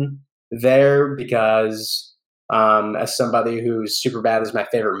Stone there because, as somebody who's Superbad is my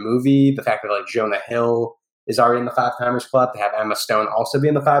favorite movie, the fact that Jonah Hill is already in the Five Timers Club, to have Emma Stone also be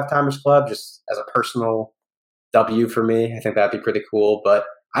in the Five Timers Club, just as a personal W for me, I think that'd be pretty cool. But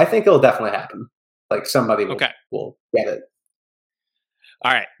I think it'll definitely happen. Somebody will get it.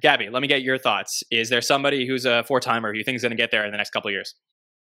 All right, Gabby, let me get your thoughts. Is there somebody who's a 4-timer who you think is going to get there in the next couple of years?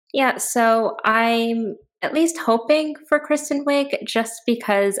 Yeah, so I'm at least hoping for Kristen Wiig, just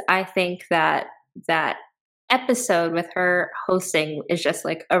because I think that episode with her hosting is just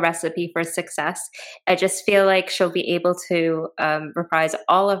a recipe for success. I just feel like she'll be able to reprise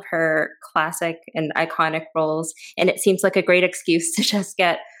all of her classic and iconic roles, and it seems like a great excuse to just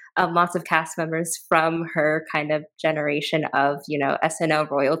get lots of cast members from her kind of generation of, SNL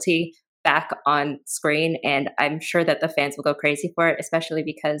royalty back on screen. And I'm sure that the fans will go crazy for it, especially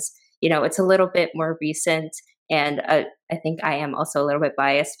because, it's a little bit more recent. And I think I am also a little bit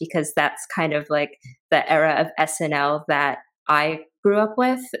biased because that's kind of like the era of SNL that I grew up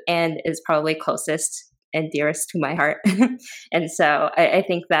with and is probably closest and dearest to my heart. And so I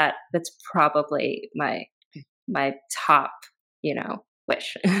think that that's probably my top,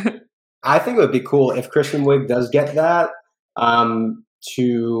 wish. I think it would be cool if Kristen Wiig does get that,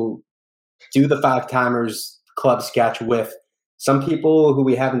 to do the Five Timers Club sketch with some people who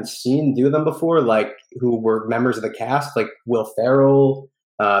we haven't seen do them before, like who were members of the cast, like Will Ferrell,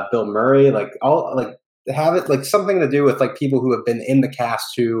 Bill Murray, have it like something to do with like people who have been in the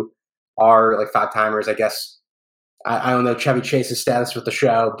cast who are like Five Timers. I guess I don't know Chevy Chase's status with the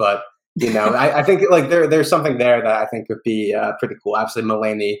show, but I think like there's something there that I think would be pretty cool. Obviously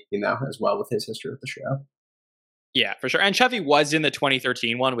Mulaney, as well with his history with the show. Yeah, for sure. And Chevy was in the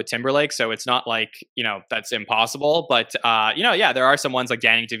 2013 one with Timberlake, so it's not like, that's impossible. But, there are some ones like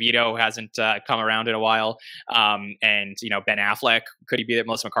Danny DeVito who hasn't come around in a while. And, Ben Affleck, could he be there?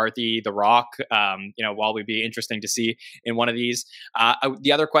 Melissa McCarthy, The Rock, while would be interesting to see in one of these.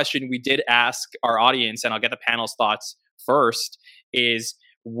 The other question we did ask our audience, and I'll get the panel's thoughts first, is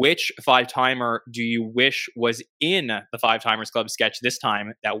which five-timer do you wish was in the Five Timers Club sketch this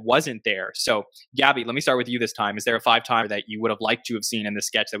time that wasn't there? So, Gabby, let me start with you this time. Is there a five-timer that you would have liked to have seen in the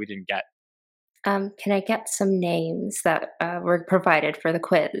sketch that we didn't get? Can I get some names that were provided for the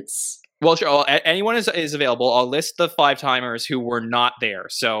quiz? Well, sure. Anyone is available. I'll list the five-timers who were not there.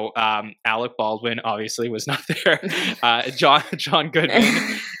 So, Alec Baldwin obviously was not there. John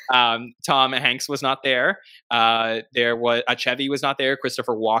Goodman, Tom Hanks was not there. There was Chevy was not there.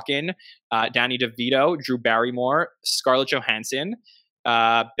 Christopher Walken, Danny DeVito, Drew Barrymore, Scarlett Johansson,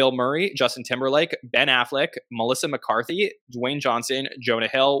 Bill Murray, Justin Timberlake, Ben Affleck, Melissa McCarthy, Dwayne Johnson, Jonah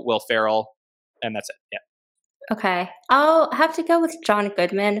Hill, Will Ferrell, and that's it. Yeah. Okay, I'll have to go with John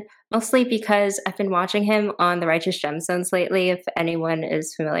Goodman, mostly because I've been watching him on The Righteous Gemstones lately, if anyone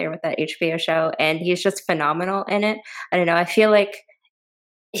is familiar with that HBO show, and he's just phenomenal in it. I don't know, I feel like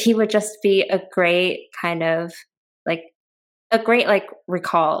he would just be a great kind of,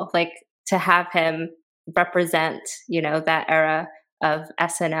 recall, to have him represent, that era of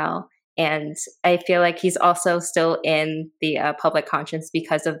SNL. And I feel like he's also still in the public conscience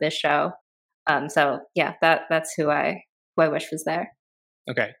because of this show. So yeah, that's who I wish was there.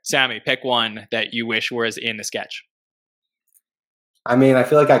 Okay, Sammy, pick one that you wish was in the sketch. I mean, I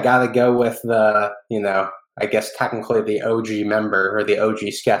feel like I got to go with the, I guess technically the OG member or the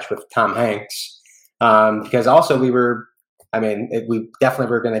OG sketch with Tom Hanks, because also we definitely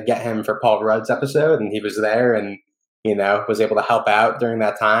were going to get him for Paul Rudd's episode, and he was there and was able to help out during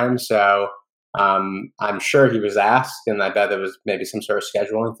that time. So I'm sure he was asked, and I bet there was maybe some sort of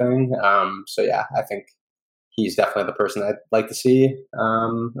scheduling thing. So yeah, I think he's definitely the person I'd like to see,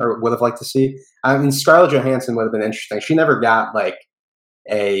 or would have liked to see. I mean, Scarlett Johansson would have been interesting. She never got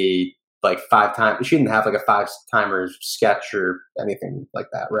a five-time. She didn't have a five-timers sketch or anything like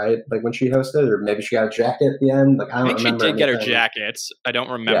that, right? Like when she hosted, or maybe she got a jacket at the end. I don't remember. She did get her jackets. I don't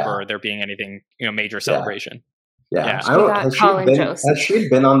remember there being anything, major celebration. Yeah. Has she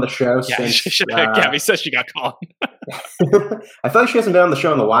been on the show since? Gabby says she got Colin. I feel like she hasn't been on the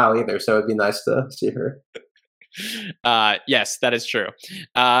show in a while either, so it'd be nice to see her. Yes, that is true.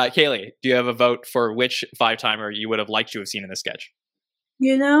 Kaylee, do you have a vote for which five-timer you would have liked to have seen in the sketch?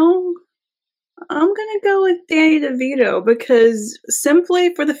 I'm gonna go with Danny DeVito because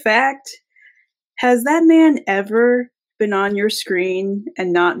simply for the fact, has that man ever been on your screen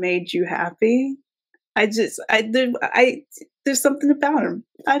and not made you happy? There's something about him.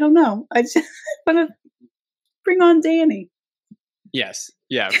 I don't know. I just want to bring on Danny. Yes.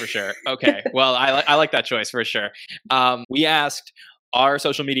 Yeah, for sure. Okay. Well, I like that choice for sure. We asked our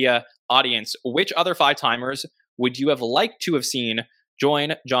social media audience, which other five-timers would you have liked to have seen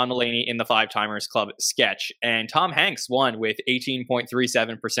join John Mulaney in the Five Timers Club sketch? And Tom Hanks won with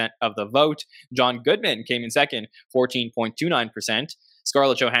 18.37% of the vote. John Goodman came in second, 14.29%.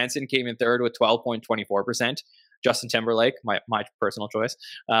 Scarlett Johansson came in third with 12.24%. Justin Timberlake, my personal choice,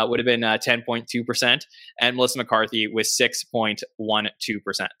 would have been 10.2%. And Melissa McCarthy with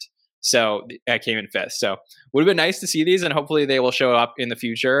 6.12%. So I came in 5th. So would have been nice to see these, and hopefully they will show up in the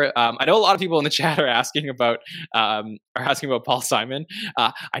future. I know a lot of people in the chat are asking about Paul Simon.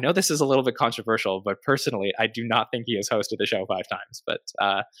 I know this is a little bit controversial, but personally, I do not think he has hosted the show 5 times. But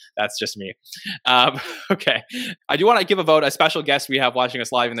that's just me. Okay, I do want to give a special guest we have watching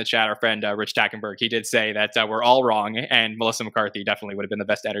us live in the chat, our friend Rich Tackenberg. He did say that we're all wrong, and Melissa McCarthy definitely would have been the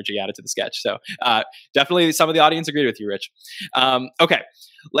best energy added to the sketch. So definitely some of the audience agreed with you, Rich. Okay.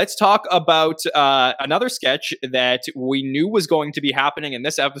 Let's talk about another sketch that we knew was going to be happening in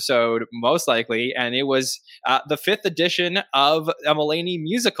this episode, most likely, and it was the 5th edition of a Mulaney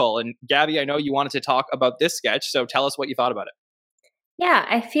musical. And Gabby, I know you wanted to talk about this sketch, so tell us what you thought about it. Yeah,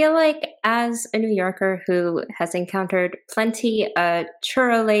 I feel like as a New Yorker who has encountered plenty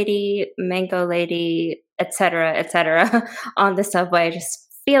churro lady, mango lady, etc., on the subway, I just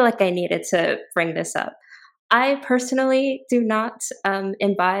feel like I needed to bring this up. I personally do not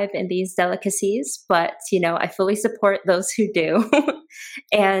imbibe in these delicacies, but, I fully support those who do.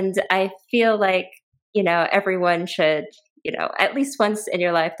 And I feel like, everyone should, at least once in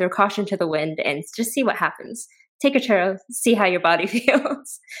your life, throw caution to the wind and just see what happens. Take a churro, see how your body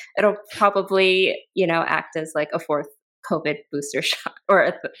feels. It'll probably, act as like a 4th COVID booster shot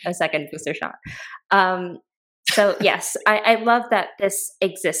or a second booster shot. So yes, I love that this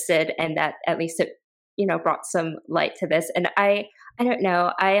existed and that at least it brought some light to this. And I don't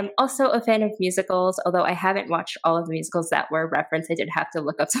know, I am also a fan of musicals, although I haven't watched all of the musicals that were referenced. I did have to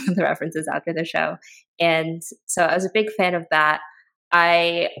look up some of the references after the show. And so I was a big fan of that.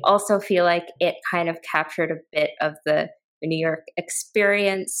 I also feel like it kind of captured a bit of the New York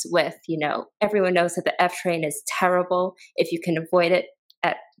experience with, everyone knows that the F train is terrible. If you can avoid it,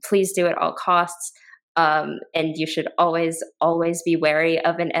 please do at all costs. And you should always be wary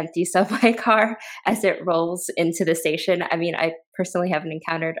of an empty subway car as it rolls into the station. I mean, I personally haven't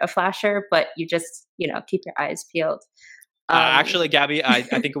encountered a flasher, but you just, keep your eyes peeled. Actually, Gabby, I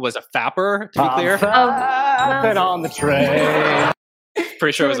think it was a fapper, to be clear. Fapping on the train.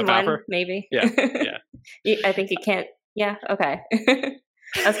 Pretty sure it was a fapper. Maybe. Yeah. I think you can't. Yeah. Okay. I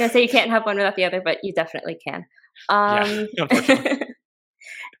was going to say you can't have one without the other, but you definitely can. Unfortunately.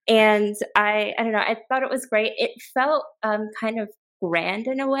 And I don't know, I thought it was great. It felt kind of grand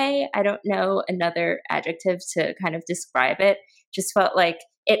in a way. I don't know another adjective to kind of describe it. Just felt like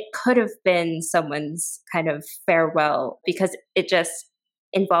it could have been someone's kind of farewell because it just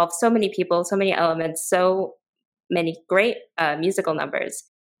involved so many people, so many elements, so many great musical numbers.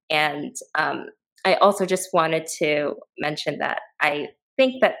 And I also just wanted to mention that I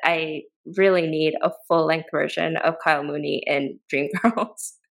think that I really need a full-length version of Kyle Mooney in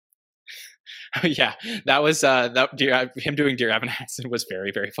Dreamgirls. Yeah, that was him doing Dear Evan Hansen was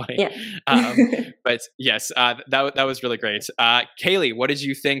very, very funny. Yeah. But yes, that was really great. Kaylee, what did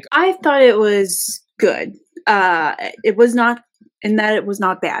you think? I thought it was good. It was not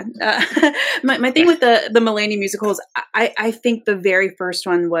bad. My thing with the Mulaney musicals, I think the very first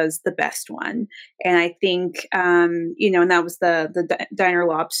one was the best one, and I think and that was the Diner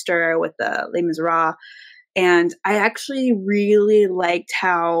Lobster with the Les Miserables. And I actually really liked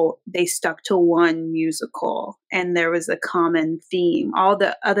how they stuck to one musical and there was a common theme. All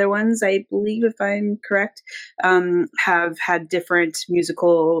the other ones, I believe, if I'm correct, have had different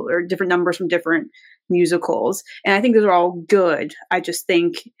musical or different numbers from different musicals. And I think those are all good. I just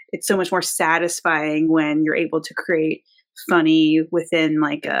think it's so much more satisfying when you're able to create funny within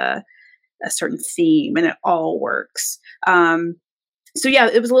like a certain theme and it all works. So yeah,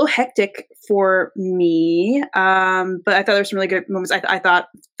 it was a little hectic for me, but I thought there were some really good moments. I thought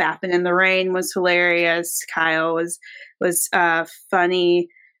Fappin' in the Rain was hilarious. Kyle was funny.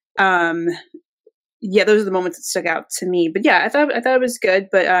 Yeah, those are the moments that stuck out to me. But yeah, I thought it was good,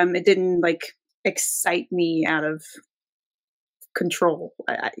 but it didn't like excite me out of control.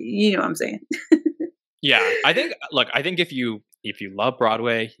 You know what I'm saying? Yeah, I think if you love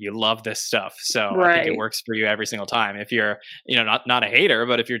Broadway, you love this stuff. So Right. I think it works for you every single time. If you're, not a hater,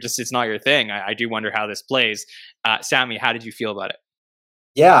 but if you're just, it's not your thing, I do wonder how this plays. Sammy, how did you feel about it?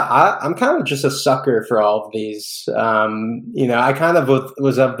 Yeah, I'm kind of just a sucker for all of these. I kind of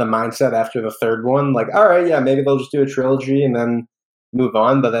was of the mindset after the third one, like, all right, yeah, maybe they'll just do a trilogy and then move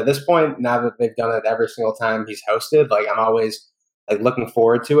on. But at this point, now that they've done it every single time he's hosted, like I'm always like looking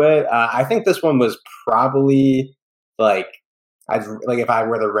forward to it. I think this one was probably if I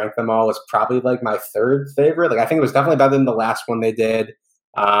were to rank them all, it's probably like my third favorite. Like I think it was definitely better than the last one they did,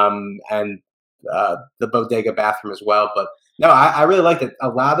 and the Bodega Bathroom as well. But no, I really liked it. A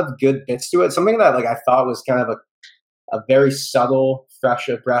lot of good bits to it. Something that like I thought was kind of a very subtle, fresh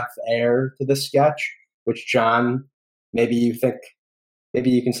of breath air to the sketch, which John, maybe you think maybe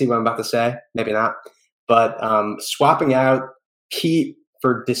you can see what I'm about to say, maybe not. But swapping out Pete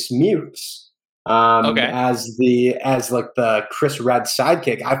for Dismukes as like the Chris Red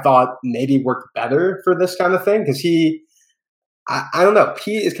sidekick, I thought maybe worked better for this kind of thing because I don't know,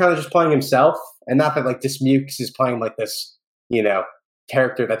 Pete is kind of just playing himself, and not that like Dismukes is playing like this,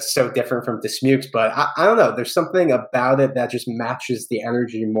 character that's so different from Dismukes, but I don't know. There's something about it that just matches the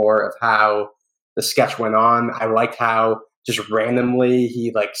energy more of how the sketch went on. I liked how just randomly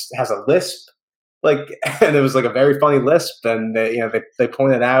he like has a lisp, like, and it was like a very funny lisp, and they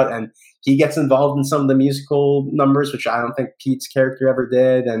pointed out, and he gets involved in some of the musical numbers, which I don't think Pete's character ever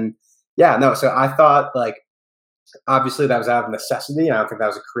did, and so I thought like obviously that was out of necessity. I don't think that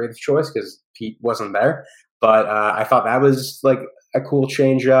was a creative choice because Pete wasn't there, but I thought that was like a cool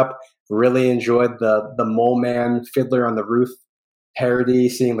change up. Really enjoyed the Mole Man Fiddler on the Roof parody,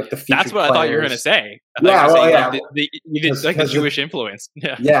 seeing like the featured That's what players. I thought you were going to say. You did like the Jewish influence.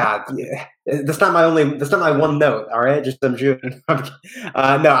 Yeah. That's not my one note. All right, just I'm Jewish. No,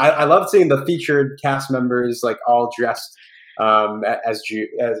 I love seeing the featured cast members like all dressed as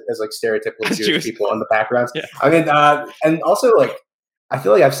like stereotypical Jewish people in the backgrounds. Yeah. I mean, and also like I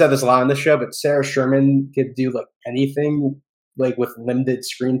feel like I've said this a lot on the show, but Sarah Sherman could do like anything like with limited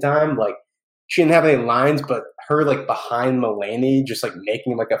screen time. Like she didn't have any lines, but her like behind Mulaney, just like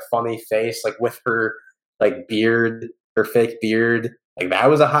making like a funny face, like with her like beard, her fake beard, like that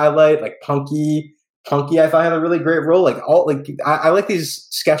was a highlight. Like Punky, I thought had a really great role. Like I like these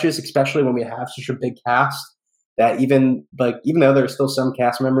sketches, especially when we have such a big cast. That even though there are still some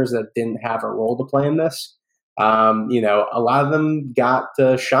cast members that didn't have a role to play in this, a lot of them got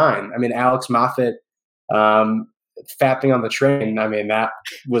to shine. I mean, Alex Moffat, fapping on the train. I mean, that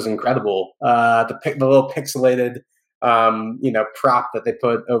was incredible. The little pixelated, prop that they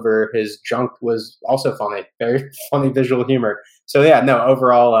put over his junk was also funny. Very funny visual humor. So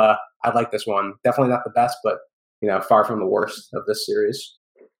overall, I like this one. Definitely not the best, but far from the worst of this series.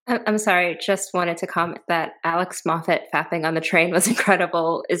 I'm sorry, just wanted to comment that Alex Moffat fapping on the train was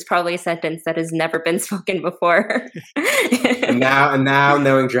incredible is probably a sentence that has never been spoken before. and now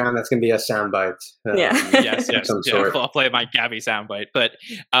knowing John, that's going to be a soundbite. Yes. I'll play my Gabby soundbite. But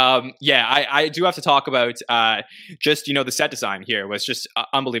I do have to talk about just, the set design here was just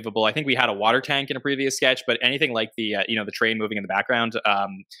unbelievable. I think we had a water tank in a previous sketch, but anything like the train moving in the background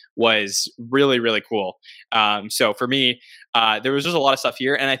was really, really cool. So for me, there was just a lot of stuff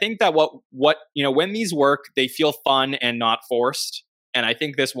here. And I think that what when these work, they feel fun and not forced. And I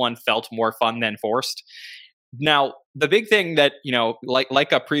think this one felt more fun than forced. Now, the big thing that,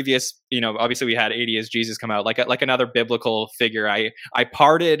 like a previous, obviously we had 80 as Jesus come out, like another biblical figure. I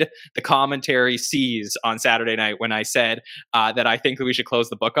parted the commentary C's on Saturday night when I said that I think that we should close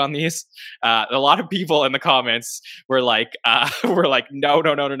the book on these. A lot of people in the comments were like, no.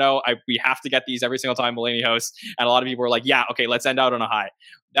 We have to get these every single time Mulaney hosts. And a lot of people were like, yeah, okay, let's end out on a high.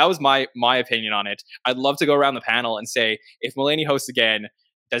 That was my opinion on it. I'd love to go around the panel and say, if Mulaney hosts again,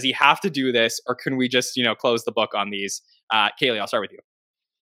 does he have to do this, or can we just, close the book on these? Kaylee, I'll start with you.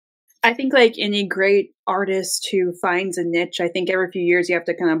 I think like any great artist who finds a niche, I think every few years you have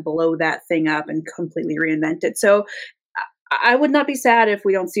to kind of blow that thing up and completely reinvent it. So I would not be sad if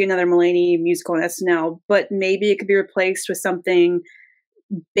we don't see another Mulaney musical on SNL, but maybe it could be replaced with something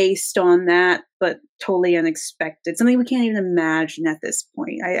based on that, but totally unexpected. Something we can't even imagine at this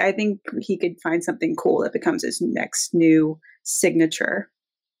point. I think he could find something cool that becomes his next new signature.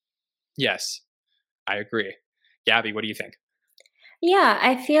 Yes, I agree. Gabby, what do you think? Yeah,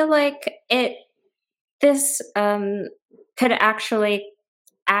 I feel like this could actually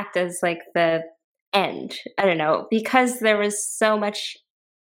act as like the end. I don't know, because there was so much,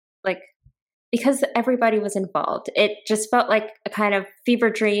 because everybody was involved. It just felt like a kind of fever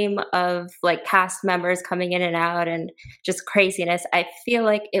dream of like cast members coming in and out and just craziness. I feel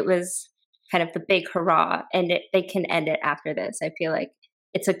like it was kind of the big hurrah, and they can end it after this. I feel like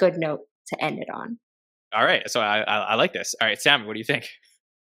it's a good note to end it on. All right. So I like this. All right, Sam, what do you think?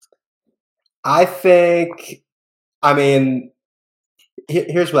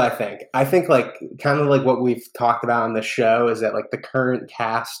 Here's what I think. I think like kind of like what we've talked about on the show is that like the current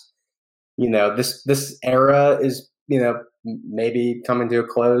cast, this era is, maybe coming to a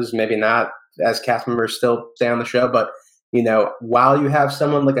close, maybe not, as cast members still stay on the show. But, while you have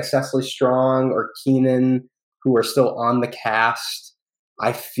someone like a Cecily Strong or Keenan who are still on the cast,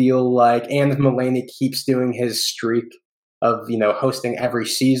 I feel like, and if Mulaney keeps doing his streak of, hosting every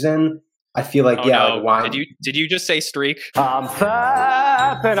season, I feel like, like why? Did you just say streak? I'm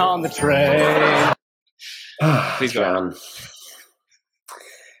fapping on the train. Please go on.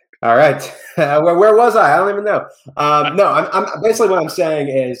 All right. Where was I? I don't even know. No, I'm basically what I'm saying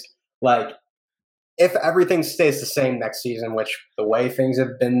is like, if everything stays the same next season, which the way things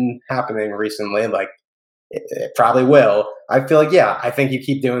have been happening recently, like it probably will. I feel like, yeah, I think you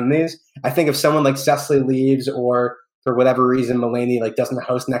keep doing these. I think if someone like Cecily leaves or for whatever reason Mulaney like doesn't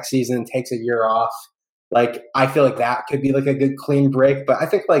host next season and takes a year off, like I feel like that could be like a good clean break. But I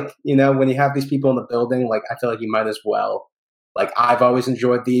think like, you know, when you have these people in the building, like I feel like you might as well. Like I've always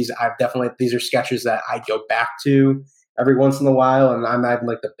enjoyed these. These are sketches that I go back to every once in a while, and I'm not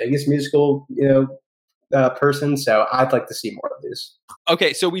like the biggest musical, person, so I'd like to see more of these.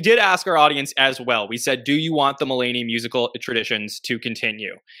 Okay, so we did ask our audience as well. We said, do you want the Mulaney musical traditions to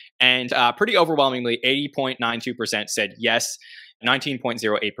continue? And pretty overwhelmingly, 80.92% said yes,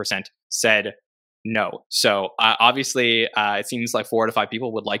 19.08% said no. So obviously, it seems like 4 to 5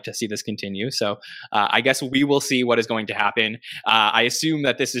 people would like to see this continue. So I guess we will see what is going to happen. I assume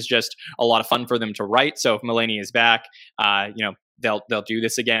that this is just a lot of fun for them to write. So if Mulaney is back, they'll do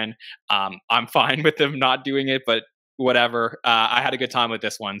this again. I'm fine with them not doing it, but whatever. I had a good time with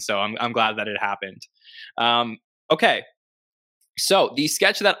this one, so I'm glad that it happened. Okay. So the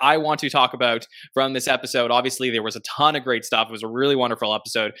sketch that I want to talk about from this episode, obviously there was a ton of great stuff. It was a really wonderful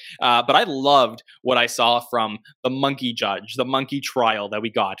episode. But I loved what I saw from the monkey judge, the monkey trial that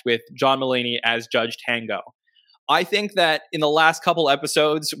we got with John Mulaney as Judge Tango. I think that in the last couple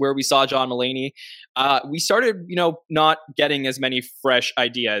episodes where we saw John Mulaney, we started, not getting as many fresh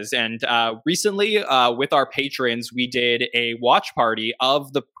ideas. And recently, with our patrons, we did a watch party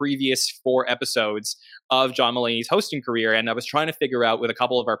of the previous 4 episodes of John Mulaney's hosting career. And I was trying to figure out with a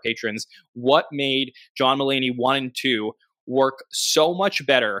couple of our patrons what made John Mulaney 1 and 2 work so much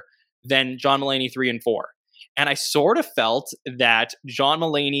better than John Mulaney 3 and 4. And I sort of felt that John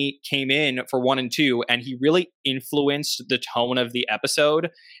Mulaney came in for 1 and 2, and he really influenced the tone of the episode.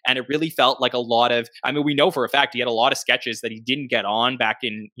 And it really felt like a lot of, we know for a fact he had a lot of sketches that he didn't get on back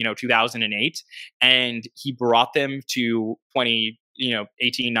in, 2008. And he brought them to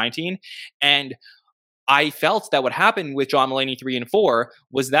 2018, 19. And I felt that what happened with John Mulaney 3 and 4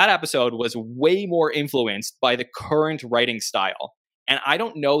 was that episode was way more influenced by the current writing style. And I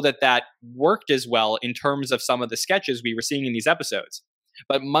don't know that worked as well in terms of some of the sketches we were seeing in these episodes.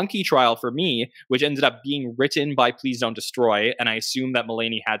 But Monkey Trial for me, which ended up being written by Please Don't Destroy, and I assume that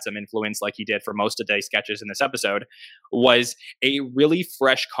Mulaney had some influence like he did for most of the sketches in this episode, was a really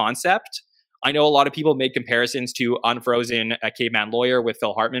fresh concept. I know a lot of people made comparisons to Unfrozen, a Caveman Lawyer with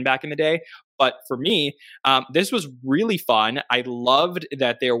Phil Hartman back in the day. But for me, this was really fun. I loved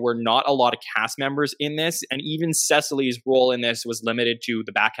that there were not a lot of cast members in this. And even Cecily's role in this was limited to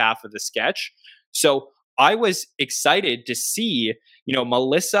the back half of the sketch. So I was excited to see,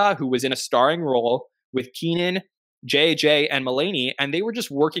 Melissa, who was in a starring role with Keenan, JJ, and Mulaney, and they were just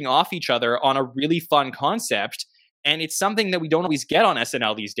working off each other on a really fun concept. And it's something that we don't always get on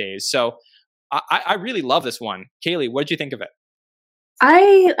SNL these days. So I really love this one. Kaylee, what did you think of it?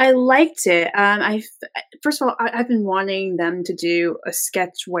 I liked it. First of all, I've been wanting them to do a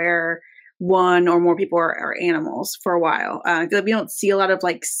sketch where one or more people are animals for a while. We don't see a lot of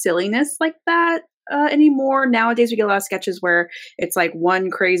like silliness like that anymore. Nowadays, we get a lot of sketches where it's like one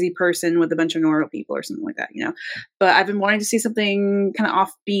crazy person with a bunch of normal people or something like that, But I've been wanting to see something kind of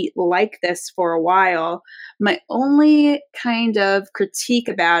offbeat like this for a while. My only kind of critique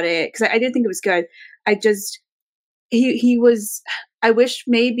about it, because I did think it was good, he was, I wish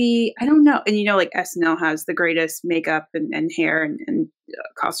maybe, I don't know. And like SNL has the greatest makeup and hair and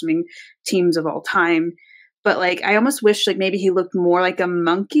costuming teams of all time. But like, I almost wish like maybe he looked more like a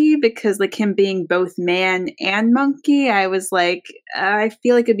monkey, because like him being both man and monkey, I was like, I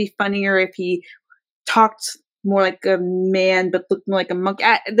feel like it'd be funnier if he talked more like a man, but looked more like a monkey.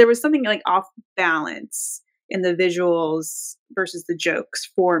 There was something like off balance in the visuals versus the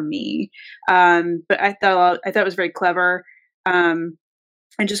jokes for me. But I thought it was very clever. And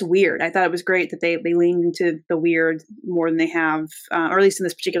just weird. I thought it was great that they leaned into the weird more than they have, or at least in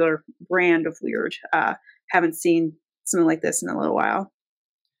this particular brand of weird. Haven't seen something like this in a little while.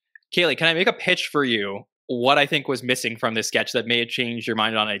 Kaylee, can I make a pitch for you? What I think was missing from this sketch that may have changed your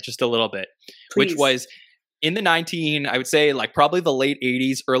mind on it just a little bit, Please. Which was in the I would say like probably the late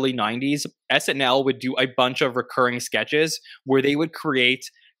 80s, early 90s, SNL would do a bunch of recurring sketches where they would create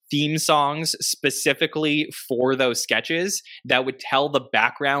theme songs specifically for those sketches that would tell the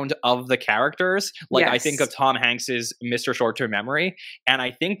background of the characters. Like yes. I think of Tom Hanks's Mr. Short-Term Memory. And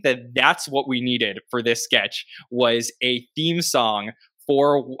I think that's what we needed for this sketch was a theme song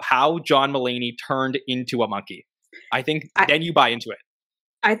for how John Mulaney turned into a monkey. I think then you buy into it.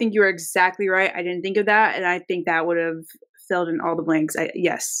 I think you're exactly right. I didn't think of that. And I think that would have filled in all the blanks.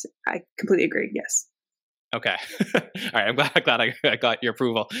 Yes, I completely agree. Yes. Okay. All right. I'm glad I got your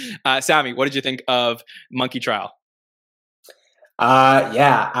approval. Sammy, what did you think of Monkey Trial?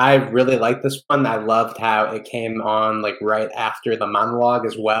 Yeah, I really liked this one. I loved how it came on like right after the monologue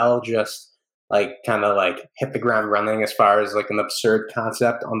as well. Just like kind of like hit the ground running as far as like an absurd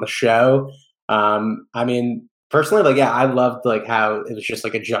concept on the show. I mean, personally, like, yeah, I loved like how it was just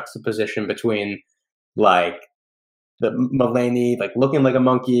like a juxtaposition between like the Mulaney like looking like a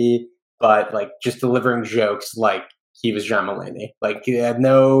monkey, but like just delivering jokes like he was John Mulaney. Like he had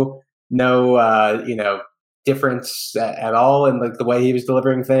no difference at all in like the way he was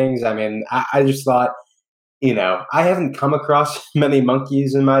delivering things. I mean, I just thought, I haven't come across many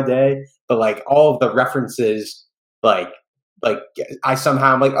monkeys in my day, but like all of the references, like I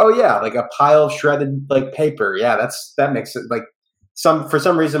somehow I'm like, oh yeah, like a pile of shredded like paper. Yeah, that makes it like for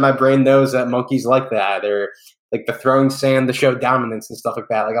some reason my brain knows that monkeys like that, or like the throwing sand to show dominance and stuff like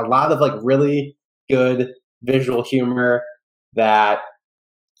that. Like a lot of like really good visual humor that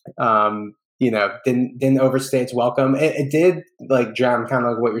didn't overstay its welcome. It did, like John, kind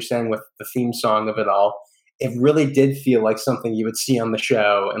of like what you're saying with the theme song of it all. It really did feel like something you would see on the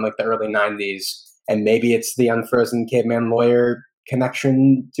show in like the early '90s, and maybe it's the Unfrozen Caveman Lawyer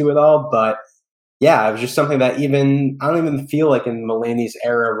connection to it all. But yeah, it was just something that I don't even feel like in Mulaney's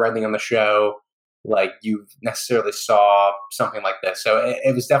era writing on the show, like you necessarily saw something like this. So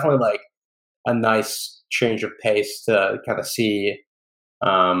it was definitely like a nice change of pace to kind of see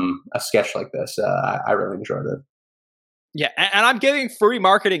a sketch like this. I really enjoyed it. Yeah, and I'm giving free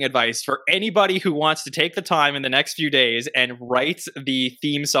marketing advice for anybody who wants to take the time in the next few days and write the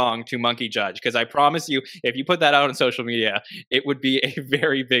theme song to Monkey Judge, because I promise you, if you put that out on social media, it would be a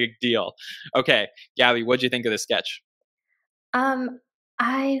very big deal. Okay, Gabby, what did you think of this sketch?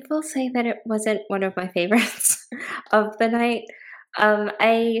 I will say that it wasn't one of my favorites of the night.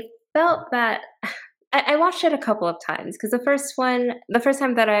 I felt that I watched it a couple of times because the first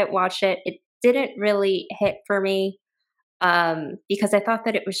time that I watched it, it didn't really hit for me. Because I thought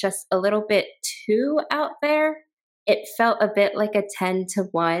that it was just a little bit too out there. It felt a bit like a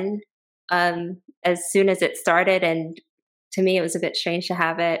 10-1 as soon as it started. And to me, it was a bit strange to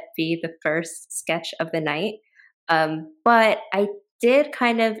have it be the first sketch of the night. But I did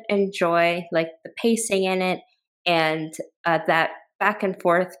kind of enjoy like the pacing in it and that back and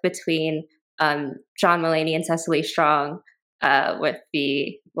forth between John Mulaney and Cecily Strong with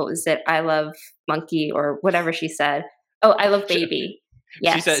what was it? I love monkey or whatever she said. Oh, I love baby.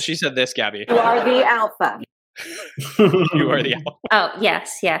 Yes. She said this, Gabby. You are the alpha. You are the alpha. Oh,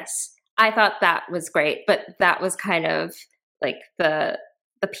 yes. I thought that was great, but that was kind of like the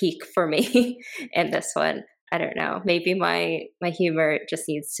peak for me in this one. I don't know. Maybe my humor just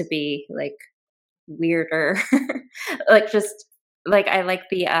needs to be like weirder. Like just like I like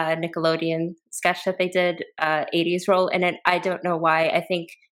the Nickelodeon sketch that they did, 80s role, and I don't know why. I think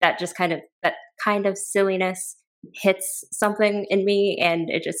that just kind of silliness hits something in me and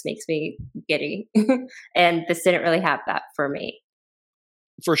it just makes me giddy. And this didn't really have that for me.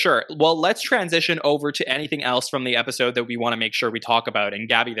 For sure. Well, let's transition over to anything else from the episode that we want to make sure we talk about. And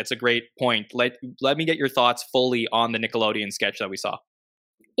Gabby, that's a great point. Let me get your thoughts fully on the Nickelodeon sketch that we saw.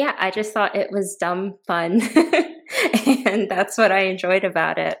 Yeah, I just thought it was dumb fun. And that's what I enjoyed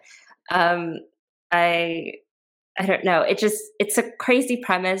about it. I don't know. It's a crazy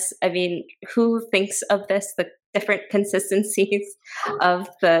premise. I mean, who thinks of this? The different consistencies of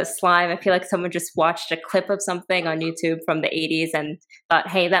the slime. I feel like someone just watched a clip of something on YouTube from the 80s and thought,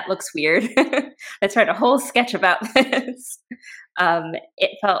 hey, that looks weird. Let's write a whole sketch about this.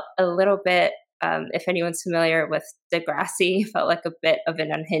 It felt a little bit, if anyone's familiar with Degrassi, felt like a bit of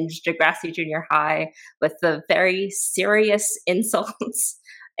an unhinged Degrassi Junior High with the very serious insults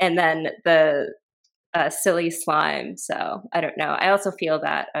and then the silly slime. So I don't know. I also feel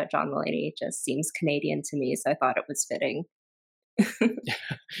that John Mulaney just seems Canadian to me, so I thought it was fitting.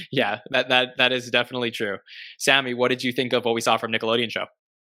 Yeah, that is definitely true. Sammy, what did you think of what we saw from Nickelodeon show?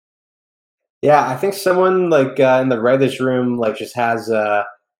 Yeah, I think someone like in the writers' room like just has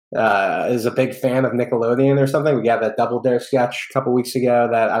is a big fan of Nickelodeon or something. We got that Double Dare sketch a couple weeks ago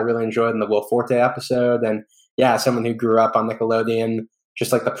that I really enjoyed in the Will Forte episode, and yeah, someone who grew up on Nickelodeon,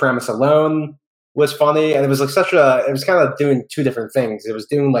 just like the premise alone was funny, and it was like it was kind of doing two different things. It was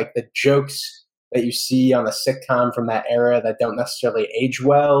doing like the jokes that you see on a sitcom from that era that don't necessarily age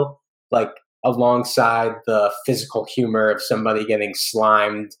well, like alongside the physical humor of somebody getting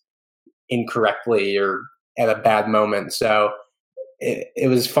slimed incorrectly or at a bad moment. So it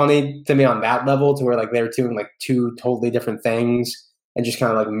was funny to me on that level, to where like they were doing like two totally different things and just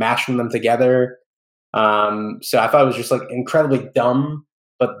kind of like mashing them together. So I thought it was just like incredibly dumb,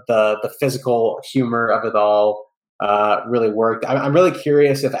 but the physical humor of it all really worked. I'm really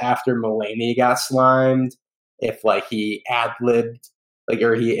curious if after Mulaney got slimed, if like he ad-libbed, like,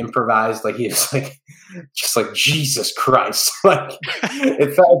 or he improvised, like he was like just like Jesus Christ, like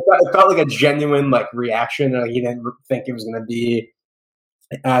it felt like a genuine like reaction. Like he didn't think it was going to be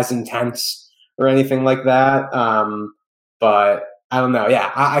as intense or anything like that. But I don't know.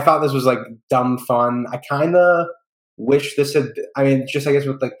 Yeah, I thought this was like dumb fun. I kind of wish this had. I mean, just I guess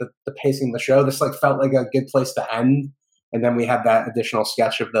with like the pacing of the show, this like felt like a good place to end. And then we had that additional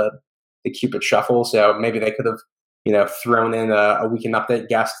sketch of the Cupid Shuffle. So maybe they could have, thrown in a weekend update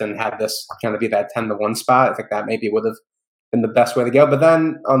guest and had this kind of be that 10-1 spot. I think that maybe would have been the best way to go. But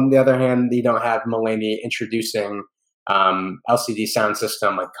then on the other hand, you don't have Mulaney introducing LCD sound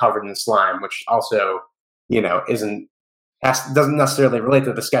system like covered in slime, which also, doesn't necessarily relate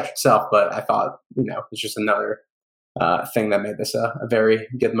to the sketch itself. But I thought, it's just another thing that made this a very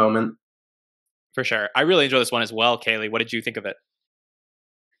good moment. For sure. I really enjoyed this one as well. Kaylee, what did you think of it?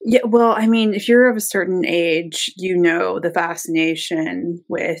 Yeah, well, I mean, if you're of a certain age, the fascination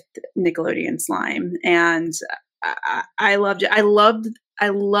with Nickelodeon slime, and I loved it. I loved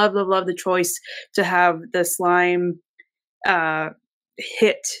the choice to have the slime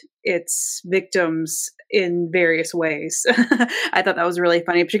hit its victims in various ways. I thought that was really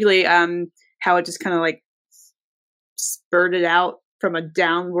funny, particularly how it just kind of like spurted out from an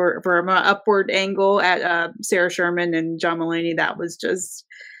upward angle at Sarah Sherman and John Mulaney. That was just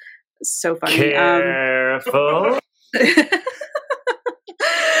so funny. Careful.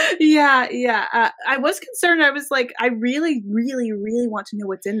 Yeah. I was concerned. I was like, I really, really, really want to know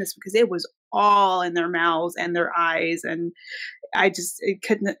what's in this, because it was all in their mouths and their eyes, and it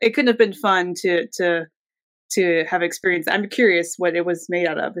couldn't have been fun to have experienced. I'm curious what it was made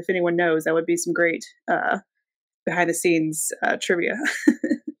out of. If anyone knows, that would be some great behind the scenes trivia.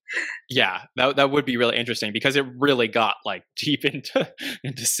 Yeah, that would be really interesting, because it really got like deep into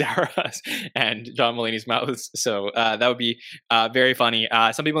Sarah's and John Mulaney's mouths. So that would be very funny.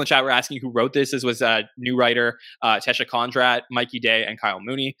 Some people in the chat were asking who wrote this. This was a new writer, Tesha Condrat, Mikey Day, and Kyle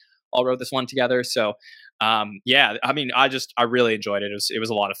Mooney all wrote this one together. So yeah, I mean, I really enjoyed it. It was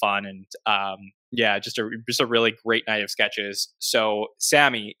a lot of fun, and yeah, just a really great night of sketches. So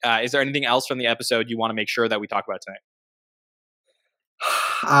Sammy, is there anything else from the episode you want to make sure that we talk about tonight?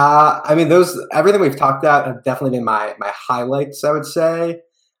 I mean, everything we've talked about have definitely been my highlights, I would say.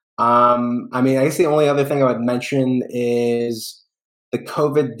 I mean, I guess the only other thing I would mention is the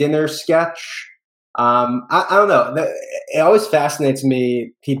COVID dinner sketch. I don't know. It always fascinates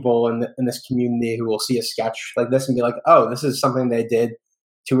me, people in this community who will see a sketch like this and be like, oh, this is something they did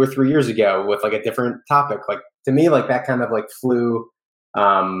 2 or 3 years ago with like a different topic. Like, to me, like that kind of like flew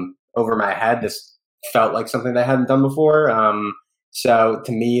over my head. This felt like something they hadn't done before. So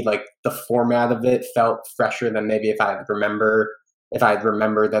to me, like the format of it felt fresher than maybe if I'd remembered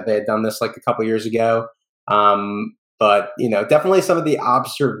that they had done this like a couple years ago. But definitely some of the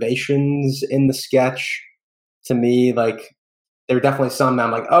observations in the sketch, to me, like there were definitely some that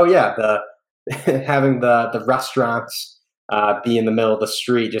I'm like, oh yeah, having the restaurants be in the middle of the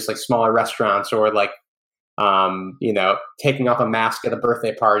street, just like smaller restaurants, or like taking off a mask at a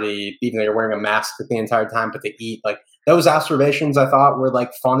birthday party, even though you're wearing a mask the entire time, but to eat, like those observations I thought were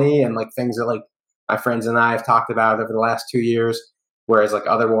like funny and like things that like my friends and I have talked about over the last 2 years, whereas like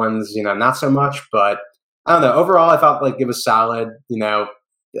other ones, not so much. But I don't know. Overall, I thought like it was solid.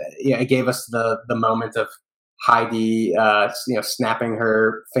 It gave us the moment of Heidi, snapping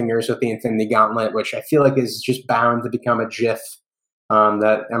her fingers with the Infinity Gauntlet, which I feel like is just bound to become a GIF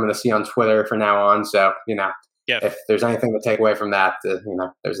that I'm going to see on Twitter from now on. So, if there's anything to take away from that,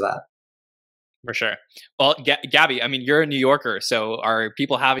 there's that. For sure. Well, Gabby, I mean, you're a New Yorker, so are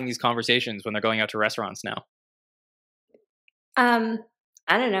people having these conversations when they're going out to restaurants now? I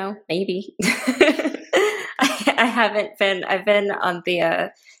don't know, maybe. I haven't been. I've been on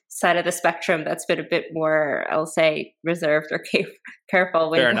the side of the spectrum that's been a bit more, I'll say, reserved or careful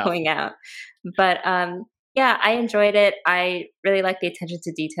when going out. But yeah, I enjoyed it. I really like the attention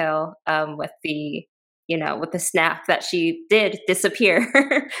to detail with the snap that she did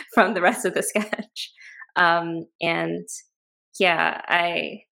disappear from the rest of the sketch. And yeah,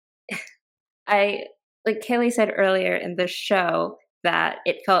 I like Kaylee said earlier in the show that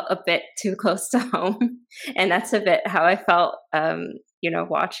it felt a bit too close to home. And that's a bit how I felt,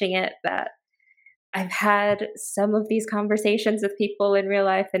 watching it, that I've had some of these conversations with people in real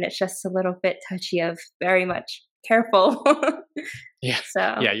life, and it's just a little bit touchy of very much careful. Yeah.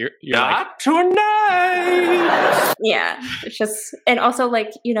 So Yeah, you're Not tonight. yeah, it's just, and also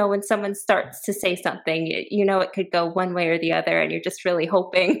like, you know, when someone starts to say something, you know, it could go one way or the other, and you're just really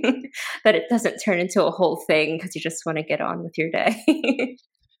hoping that it doesn't turn into a whole thing because you just want to get on with your day.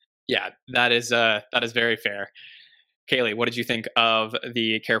 yeah, that is very fair. Kaylee, what did you think of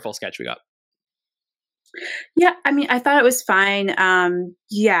the careful sketch we got? Yeah, I mean, I thought it was fine.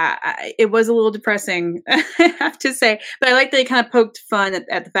 It was a little depressing, I have to say, but I like that it kind of poked fun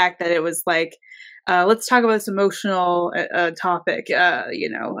at the fact that it was like, let's talk about this emotional topic,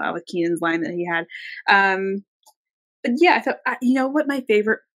 with Keenan's line that he had. But yeah, I thought, you know what, my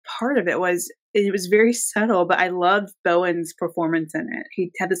favorite part of it was very subtle, but I loved Bowen's performance in it.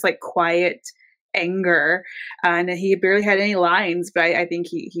 He had this like quiet anger, and he barely had any lines, but I think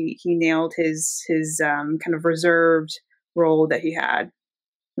he nailed his kind of reserved role that he had.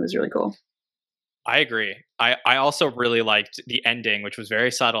 It was really cool. I agree. I also really liked the ending, which was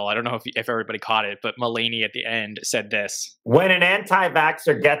very subtle. I don't know if everybody caught it, but Mulaney at the end said this. When an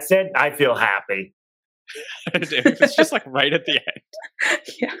anti-vaxxer gets it, I feel happy. It was just like right at the end.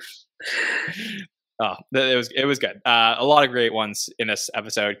 Yeah. Oh, it was good. A lot of great ones in this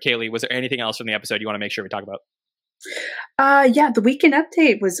episode. Kaylee, was there anything else from the episode you want to make sure we talk about? The weekend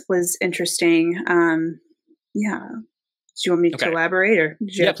update was interesting. Yeah. Do you want me to elaborate, or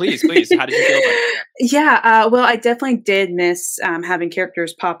yeah, please. How did you feel about it? Yeah, well, I definitely did miss having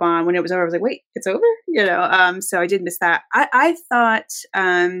characters pop on when it was over. I was like, wait, it's over? So I did miss that. I thought,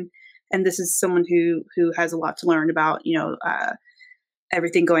 and this is someone who has a lot to learn about,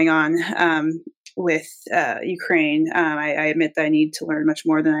 everything going on with Ukraine. I admit that I need to learn much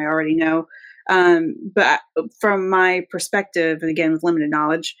more than I already know. But from my perspective, and again, with limited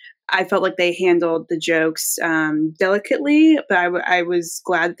knowledge, I felt like they handled the jokes delicately, but I was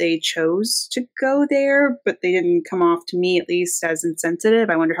glad they chose to go there, but they didn't come off, to me at least, as insensitive.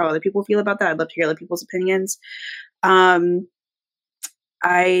 I wonder how other people feel about that. I'd love to hear other people's opinions. I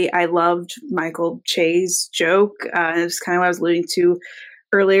loved Michael Che's joke. It was kind of what I was alluding to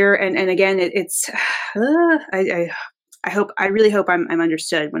earlier. And again, it's I really hope I'm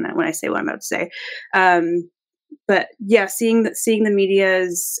understood when I say what I'm about to say. But yeah, seeing the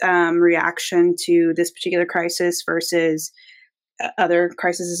media's reaction to this particular crisis versus other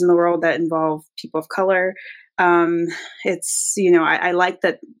crises in the world that involve people of color, it's, I like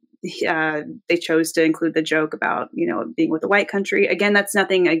that they chose to include the joke about, being with a white country. Again, that's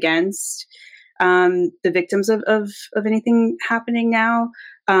nothing against the victims of anything happening now.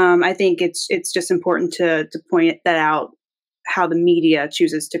 I think it's just important to point that out, how the media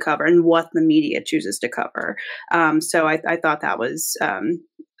chooses to cover and what the media chooses to cover. So I thought that was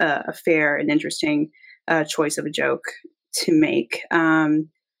a fair and interesting choice of a joke to make.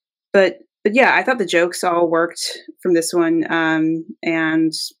 But yeah, I thought the jokes all worked from this one.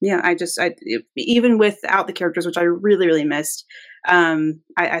 And yeah, even without the characters, which I really, really missed,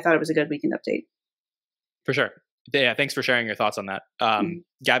 I thought it was a good weekend update. For sure. Yeah, thanks for sharing your thoughts on that.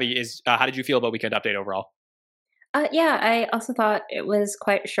 Gabby, how did you feel about weekend update overall? Yeah, I also thought it was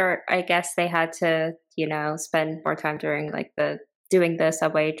quite short. I guess they had to, spend more time during doing the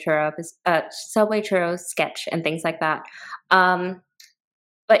subway churro sketch and things like that.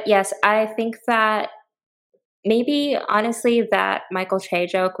 But yes, I think that maybe honestly that Michael Che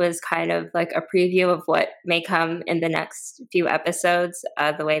joke was kind of like a preview of what may come in the next few episodes.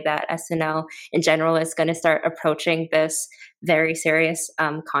 The way that SNL in general is going to start approaching this very serious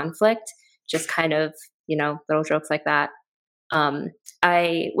conflict, just kind of, little jokes like that. One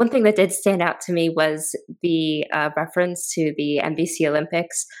thing that did stand out to me was the reference to the NBC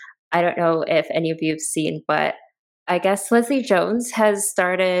Olympics. I don't know if any of you have seen, but I guess Leslie Jones has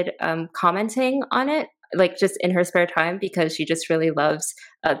started commenting on it, like just in her spare time, because she just really loves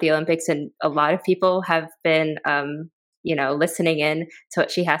the Olympics, and a lot of people have been, listening in to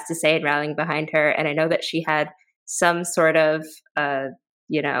what she has to say and rallying behind her. And I know that she had some sort of,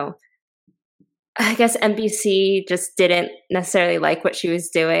 I guess NBC just didn't necessarily like what she was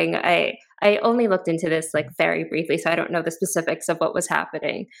doing. I only looked into this very briefly, so I don't know the specifics of what was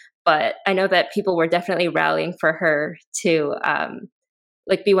happening. But I know that people were definitely rallying for her to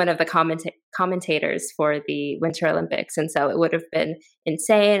be one of the commentators for the Winter Olympics. And so it would have been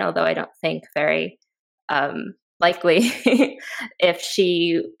insane, although I don't think very likely if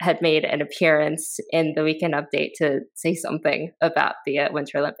she had made an appearance in the weekend update to say something about the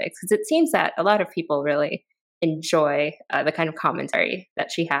Winter Olympics, because it seems that a lot of people really enjoy the kind of commentary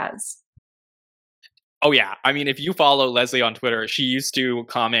that she has. Oh yeah, I mean, if you follow Leslie on Twitter, she used to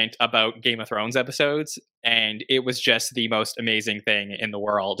comment about Game of Thrones episodes and it was just the most amazing thing in the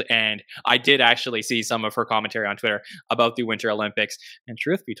world. And I did actually see some of her commentary on Twitter about the Winter Olympics, and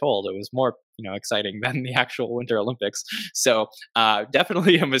truth be told, it was more exciting than the actual Winter Olympics. So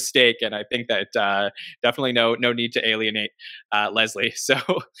definitely a mistake, and I think that definitely no need to alienate Leslie. So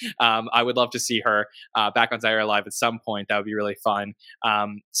I would love to see her back on Saturday Night Live at some point. That would be really fun.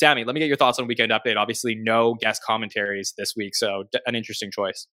 Sammy, let me get your thoughts on Weekend Update. Obviously, no guest commentaries this week, so an interesting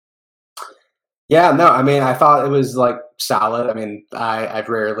choice. Yeah, no, I mean, I thought it was like solid. I mean, I've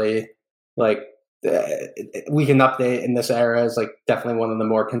rarely Weekend Update in this era is like definitely one of the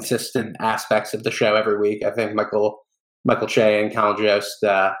more consistent aspects of the show every week. I think Michael Che and Colin Jost,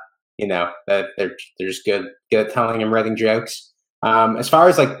 that they're just good at telling and writing jokes. As far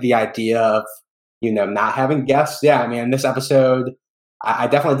as like the idea of not having guests, yeah, I mean, this episode, I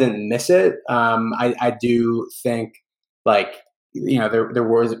definitely didn't miss it. I do think like there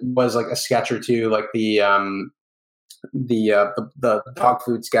was like a sketch or two, like the dog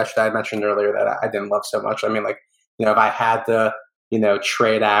food sketch that I mentioned earlier that I didn't love so much. I mean, like if I had to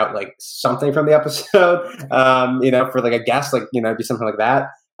trade out like something from the episode, for like a guest, like do something like that.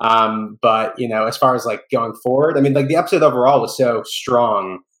 But as far as like going forward, I mean, like the episode overall was so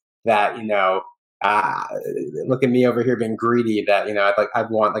strong that look at me over here being greedy that I'd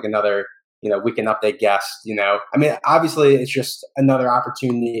want like another Weekend Update guest. I mean, obviously it's just another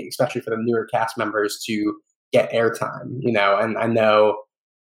opportunity, especially for the newer cast members, to get airtime. And I know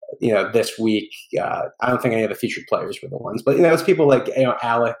this week I don't think any of the featured players were the ones, but it's people like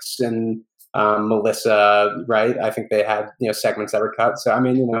Alex and Melissa, right? I think they had segments that were cut. So I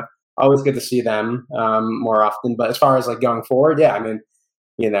mean, always good to see them more often. But as far as like going forward, yeah, I mean,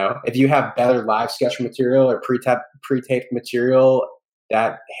 if you have better live sketch material or pre-taped material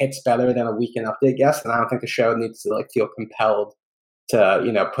that hits better than a Weekend Update guest, then I don't think the show needs to like feel compelled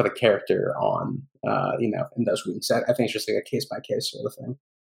to put a character on in those weeks. I think it's just like a case by case sort of thing.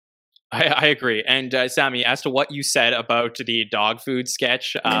 I agree. And Sammy, as to what you said about the dog food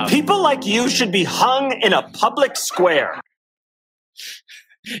sketch, people like you should be hung in a public square.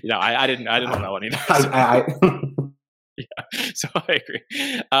 I didn't know any of that. Yeah, so I agree.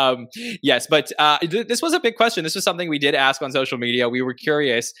 Yes, but this was a big question. This was something we did ask on social media. We were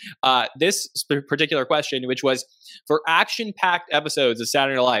curious. This particular question, which was for action-packed episodes of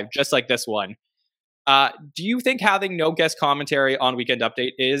Saturday Night Live, just like this one, do you think having no guest commentary on Weekend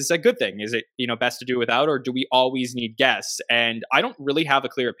Update is a good thing? Is it best to do without, or do we always need guests? And I don't really have a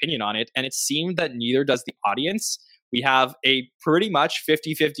clear opinion on it, and it seemed that neither does the audience. We have a pretty much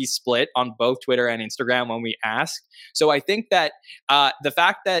 50-50 split on both Twitter and Instagram when we ask. So I think that the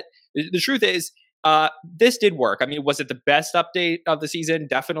fact that the truth is this did work. I mean, was it the best update of the season?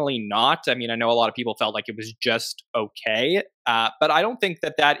 Definitely not. I mean, I know a lot of people felt like it was just okay, but I don't think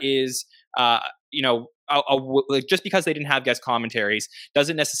that is just because they didn't have guest commentaries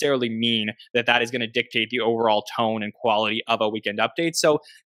doesn't necessarily mean that is going to dictate the overall tone and quality of a Weekend Update. So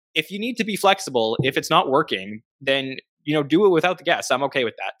if you need to be flexible, if it's not working, then do it without the guests. I'm okay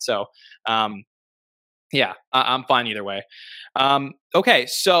with that. So yeah, I'm fine either way. Okay,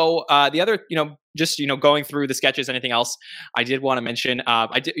 so the other, just going through the sketches, anything else I did want to mention?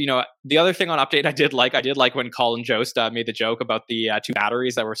 I did, the other thing on Update I did like when Colin Jost made the joke about the 2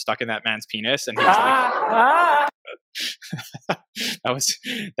 batteries that were stuck in that man's penis, and he was like,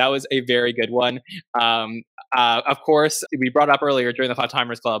 that was a very good one. Of course, we brought up earlier during the Five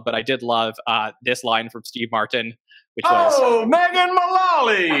Timers Club, but I did love this line from Steve Martin, which was Megan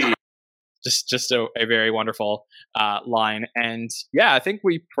Mullally. Just a very wonderful line. And yeah, I think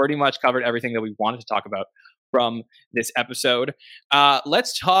we pretty much covered everything that we wanted to talk about from this episode.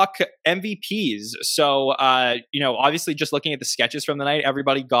 Let's talk MVPs. So, obviously just looking at the sketches from the night,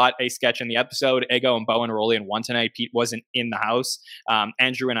 everybody got a sketch in the episode. Ego and Bo and Rolly in one tonight. Pete wasn't in the house.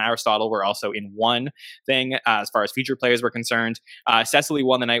 Andrew and Aristotle were also in one thing as far as featured players were concerned. Cecily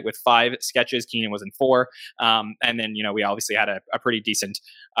won the night with 5 sketches. Keenan was in 4. And then, we obviously had a pretty decent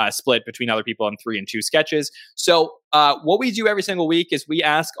split between other people in 3 and 2 sketches. So what we do every single week is we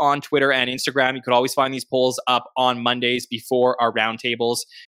ask on Twitter and Instagram. You could always find these polls up on Mondays before our roundtables.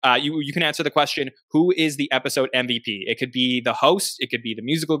 You can answer the question, who is the episode MVP? It could be the host, it could be the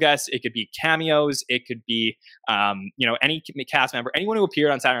musical guest, it could be cameos, it could be any cast member, anyone who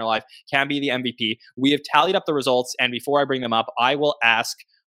appeared on Saturday Night Live can be the MVP. We have tallied up the results, and before I bring them up, I will ask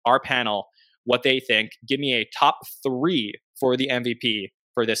our panel what they think. Give me a top 3 for the MVP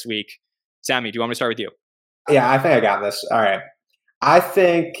for this week. Sammy, do you want me to start with you? Yeah, I think I got this. All right. I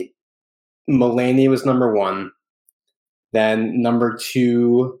think Mulaney was number 1. Then number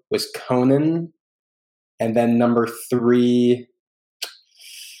 2 was Conan. And then number 3,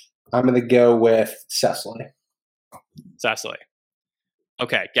 I'm going to go with Cecily. Cecily.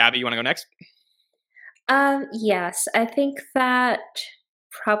 Okay, Gabby, you want to go next? Yes, I think that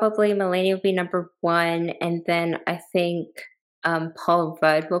probably Mulaney will be number one, and then I think Paul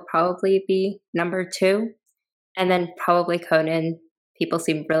Rudd will probably be number two, and then probably Conan. People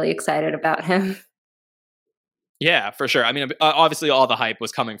seem really excited about him. Yeah, for sure. I mean, obviously, all the hype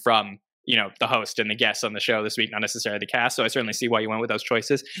was coming from the host and the guests on the show this week, not necessarily the cast. So I certainly see why you went with those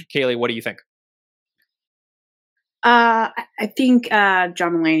choices. Kaylee, what do you think? I think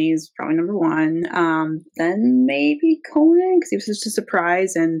John Mulaney is probably number one. Then maybe Conan, because he was such a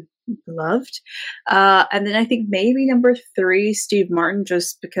surprise and loved. And then I think maybe number three, Steve Martin,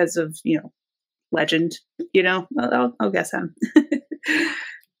 just because of legend. I'll guess him.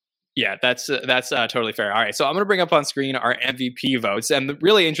 Yeah, that's totally fair. All right, so I'm going to bring up on screen our MVP votes, and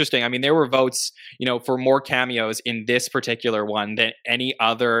really interesting. I mean, there were votes, for more cameos in this particular one than any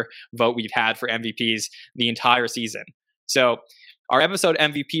other vote we've had for MVPs the entire season. So, our episode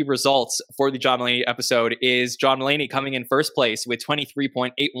MVP results for the John Mulaney episode is John Mulaney coming in first place with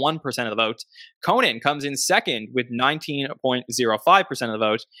 23.81% of the vote. Conan comes in second with 19.05% of the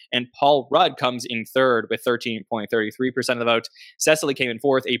vote. And Paul Rudd comes in third with 13.33% of the vote. Cecily came in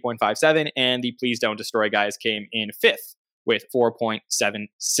fourth, 8.57%. And the Please Don't Destroy guys came in fifth with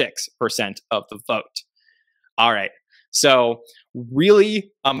 4.76% of the vote. All right. So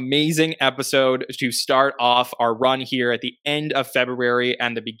really amazing episode to start off our run here at the end of February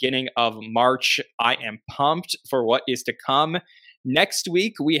and the beginning of March. I am pumped for what is to come. Next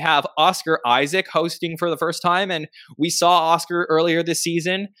week, we have Oscar Isaac hosting for the first time, and we saw Oscar earlier this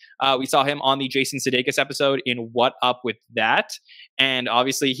season. We saw him on the Jason Sudeikis episode in What Up With That, and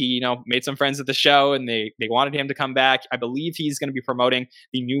obviously he, made some friends at the show, and they wanted him to come back. I believe he's going to be promoting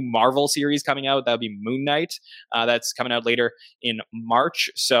the new Marvel series coming out. That'll be Moon Knight. That's coming out later in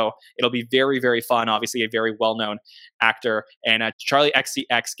March, so it'll be very, very fun. Obviously, a very well-known actor, and Charlie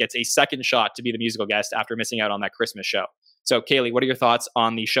XCX gets a second shot to be the musical guest after missing out on that Christmas show. So, Kaylee, what are your thoughts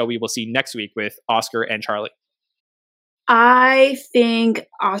on the show we will see next week with Oscar and Charlie? I think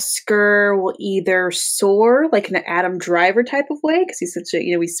Oscar will either soar like in an Adam Driver type of way, because he's such a,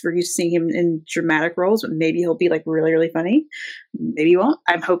 we're used to seeing him in dramatic roles, but maybe he'll be like really, really funny. Maybe he won't.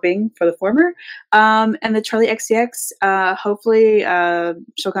 I'm hoping for the former. And the Charlie XCX, hopefully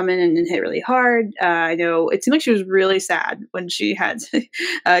she'll come in and hit really hard. I know it seemed like she was really sad when she had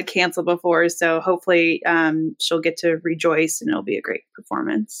to cancel before. So hopefully she'll get to rejoice and it'll be a great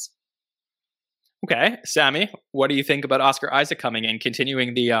performance. Okay, Sammy, what do you think about Oscar Isaac coming in,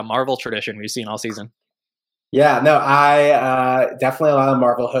 continuing the Marvel tradition we've seen all season? Yeah, no, I definitely a lot of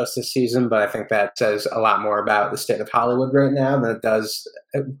Marvel hosts this season, but I think that says a lot more about the state of Hollywood right now than it does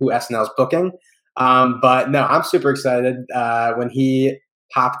who SNL's booking. But no, I'm super excited. When he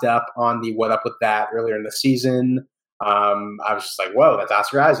popped up on the What Up With That earlier in the season, I was just like, whoa, that's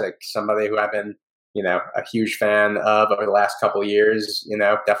Oscar Isaac, somebody who I've been, a huge fan of over the last couple of years.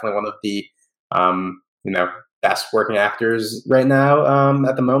 Definitely one of the best working actors right now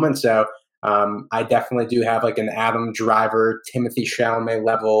at the moment. So I definitely do have like an Adam Driver, Timothée Chalamet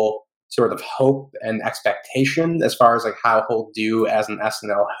level sort of hope and expectation as far as like how he'll do as an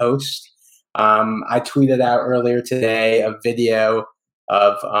SNL host. I tweeted out earlier today a video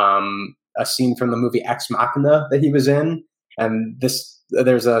of a scene from the movie Ex Machina that he was in, and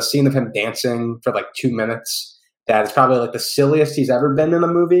there's a scene of him dancing for like 2 minutes. That is probably like the silliest he's ever been in a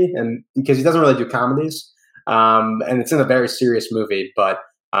movie, and because he doesn't really do comedies, and it's in a very serious movie. But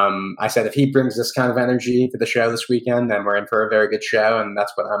I said if he brings this kind of energy to the show this weekend, then we're in for a very good show, and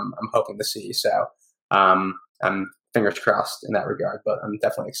that's what I'm hoping to see. So I'm fingers crossed in that regard, but I'm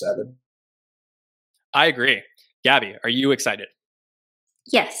definitely excited. I agree. Gabby, are you excited?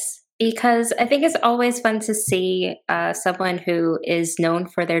 Yes. Because I think it's always fun to see someone who is known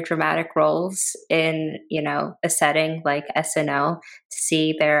for their dramatic roles in, a setting like SNL, to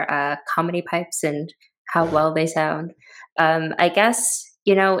see their comedy pipes and how well they sound. I guess,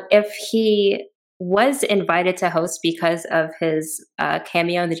 if he was invited to host because of his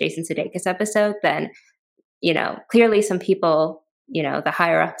cameo in the Jason Sudeikis episode, then, clearly some people, the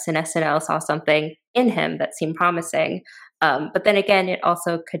higher ups in SNL saw something in him that seemed promising. But then again, it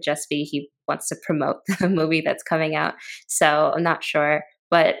also could just be he wants to promote the movie that's coming out. So I'm not sure.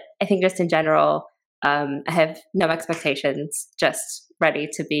 But I think just in general, I have no expectations, just ready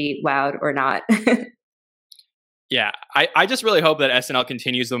to be wowed or not. Yeah, I just really hope that SNL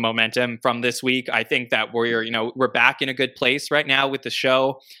continues the momentum from this week. I think that we're back in a good place right now with the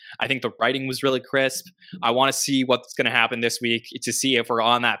show. I think the writing was really crisp. I want to see what's going to happen this week to see if we're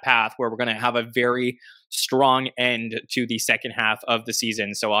on that path where we're going to have a very strong end to the second half of the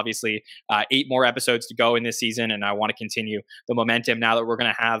season. So obviously 8 more episodes to go in this season, and I want to continue the momentum now that we're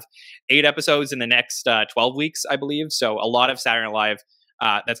going to have 8 episodes in the next 12 weeks, I believe. So a lot of Saturday Night Live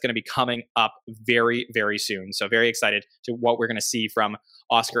that's going to be coming up very, very soon. So very excited to what we're going to see from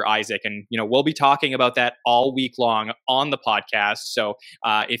Oscar Isaac. And, we'll be talking about that all week long on the podcast. So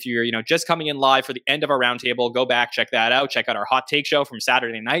if you're, just coming in live for the end of our roundtable, go back, check that out. Check out our hot take show from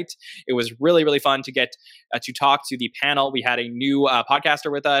Saturday night. It was really, really fun to get to talk to the panel. We had a new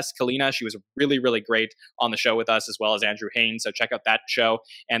podcaster with us, Kalina. She was really, really great on the show with us, as well as Andrew Haynes. So check out that show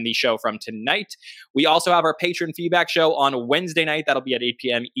and the show from tonight. We also have our patron feedback show on Wednesday night. That'll be at 8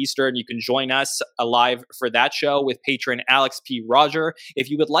 p.m. Eastern. You can join us live for that show with patron Alex P. Roger. If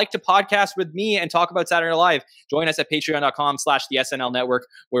you would like to podcast with me and talk about Saturday Night Live, join us at patreon.com/the SNL Network,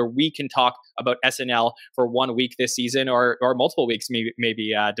 where we can talk about SNL for 1 week this season or multiple weeks,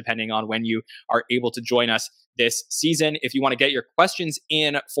 maybe depending on when you are able to join us this season. If you want to get your questions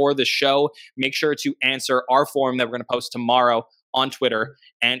in for the show, make sure to answer our form that we're going to post tomorrow on Twitter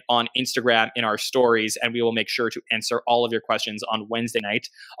and on Instagram in our stories, and we will make sure to answer all of your questions on Wednesday night.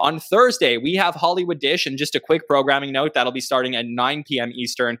 On Thursday, we have Hollywood Dish, and just a quick programming note, that'll be starting at 9 p.m.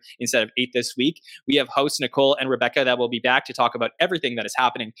 Eastern instead of 8 this week. We have hosts Nicole and Rebecca that will be back to talk about everything that is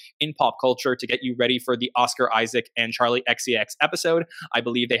happening in pop culture to get you ready for the Oscar Isaac and Charlie XCX episode. I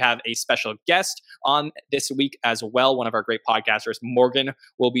believe they have a special guest on this week as well. One of our great podcasters, Morgan,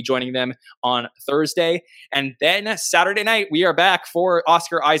 will be joining them on Thursday. And then Saturday night, we are back for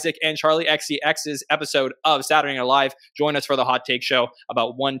Oscar Isaac and Charlie XCX's episode of Saturday Night Live. Join us for the hot take show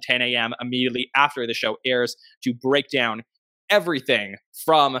about 1:10 a.m. immediately after the show airs to break down everything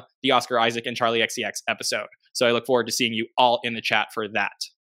from the Oscar Isaac and Charlie XCX episode. So I look forward to seeing you all in the chat for that.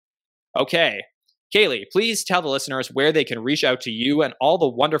 Okay. Kaylee, please tell the listeners where they can reach out to you and all the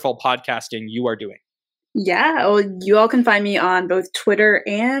wonderful podcasting you are doing. Yeah, well, you all can find me on both Twitter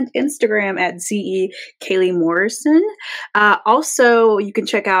and Instagram at ZE Kaylee Morrison. Also, you can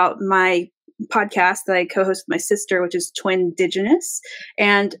check out my podcast that I co-host with my sister, which is Twindigenous.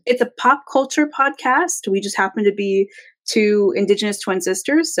 And it's a pop culture podcast. We just happen to be 2 Indigenous twin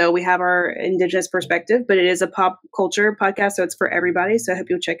sisters. So we have our Indigenous perspective, but it is a pop culture podcast. So it's for everybody. So I hope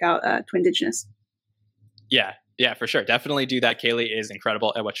you'll check out Twindigenous. Yeah, for sure. Definitely do that. Kaylee is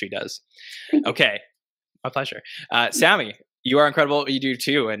incredible at what she does. Okay. My pleasure. Sammy, you are incredible at what you do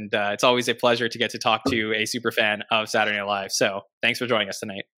too. And it's always a pleasure to get to talk to a super fan of Saturday Night Live. So thanks for joining us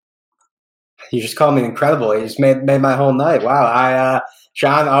tonight. You just called me incredible. You just made my whole night. Wow.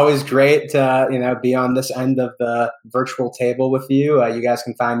 John, always great to, be on this end of the virtual table with you. You guys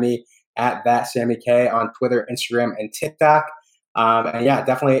can find me at @ThatSammyK on Twitter, Instagram, and TikTok. And yeah,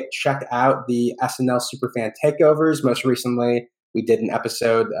 definitely check out the SNL Superfan Takeovers. Most recently, we did an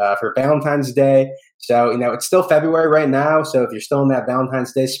episode for Valentine's Day. So, it's still February right now. So if you're still in that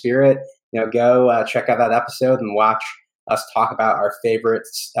Valentine's Day spirit, go check out that episode and watch us talk about our favorite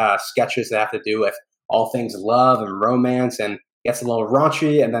sketches that have to do with all things love and romance, and gets a little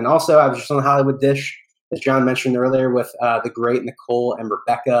raunchy. And then also, I was just on Hollywood Dish, as John mentioned earlier, with the great Nicole and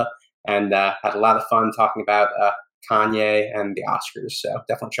Rebecca, and had a lot of fun talking about Kanye and the Oscars. So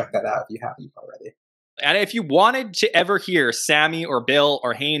definitely check that out if you haven't already. And if you wanted to ever hear Sammy or Bill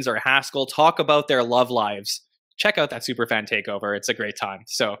or Haynes or Haskell talk about their love lives, check out that Superfan Takeover. It's a great time.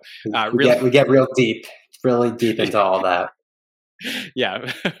 So we get really deep into all that.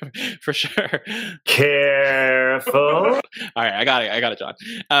 Yeah, for sure. Careful. All right, I got it,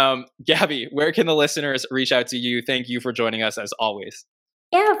 John. Gabby, where can the listeners reach out to you? Thank you for joining us as always.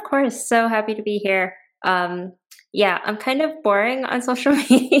 Yeah, of course. So happy to be here. Yeah, I'm kind of boring on social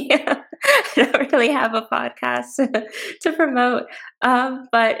media. I don't really have a podcast to promote.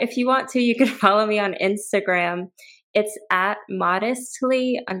 But if you want to, you can follow me on Instagram. It's at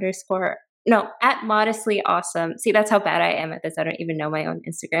modestly awesome. See, that's how bad I am at this. I don't even know my own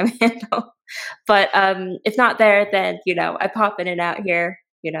Instagram handle. But if not there, then, I pop in and out here,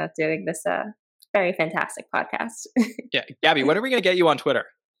 doing this very fantastic podcast. Yeah. Gabby, when are we going to get you on Twitter?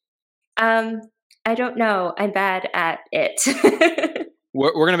 I don't know. I'm bad at it.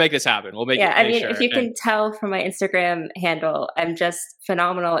 We're going to make this happen. We'll make it. I mean, if you can tell from my Instagram handle, I'm just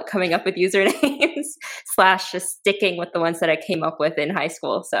phenomenal at coming up with usernames / just sticking with the ones that I came up with in high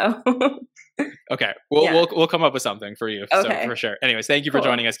school. So, okay, we'll come up with something for you. Okay. So for sure. Anyways, thank you for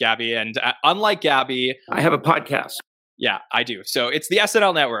joining us, Gabby. And unlike Gabby, I have a podcast. Yeah, I do. So it's the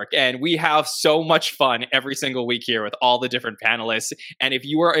SNL Network, and we have so much fun every single week here with all the different panelists. And if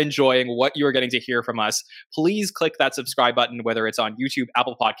you are enjoying what you are getting to hear from us, please click that subscribe button, whether it's on YouTube,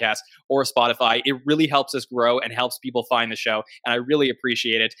 Apple Podcasts, or Spotify. It really helps us grow and helps people find the show, and I really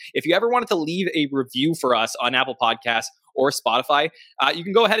appreciate it. If you ever wanted to leave a review for us on Apple Podcasts or Spotify, you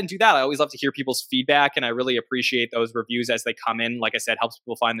can go ahead and do that. I always love to hear people's feedback, and I really appreciate those reviews as they come in. Like I said, helps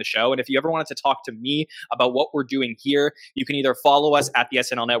people find the show. And if you ever wanted to talk to me about what we're doing here, you can either follow us at the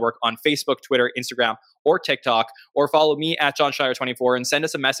SNL Network on Facebook, Twitter, Instagram, or TikTok, or follow me at John Schneider24 and send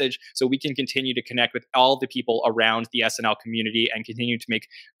us a message so we can continue to connect with all the people around the SNL community and continue to make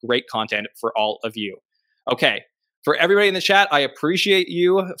great content for all of you. Okay. For everybody in the chat, I appreciate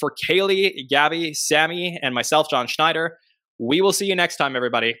you. For Kaylee, Gabby, Sammy, and myself, John Schneider, we will see you next time,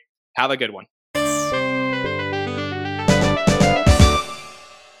 everybody. Have a good one.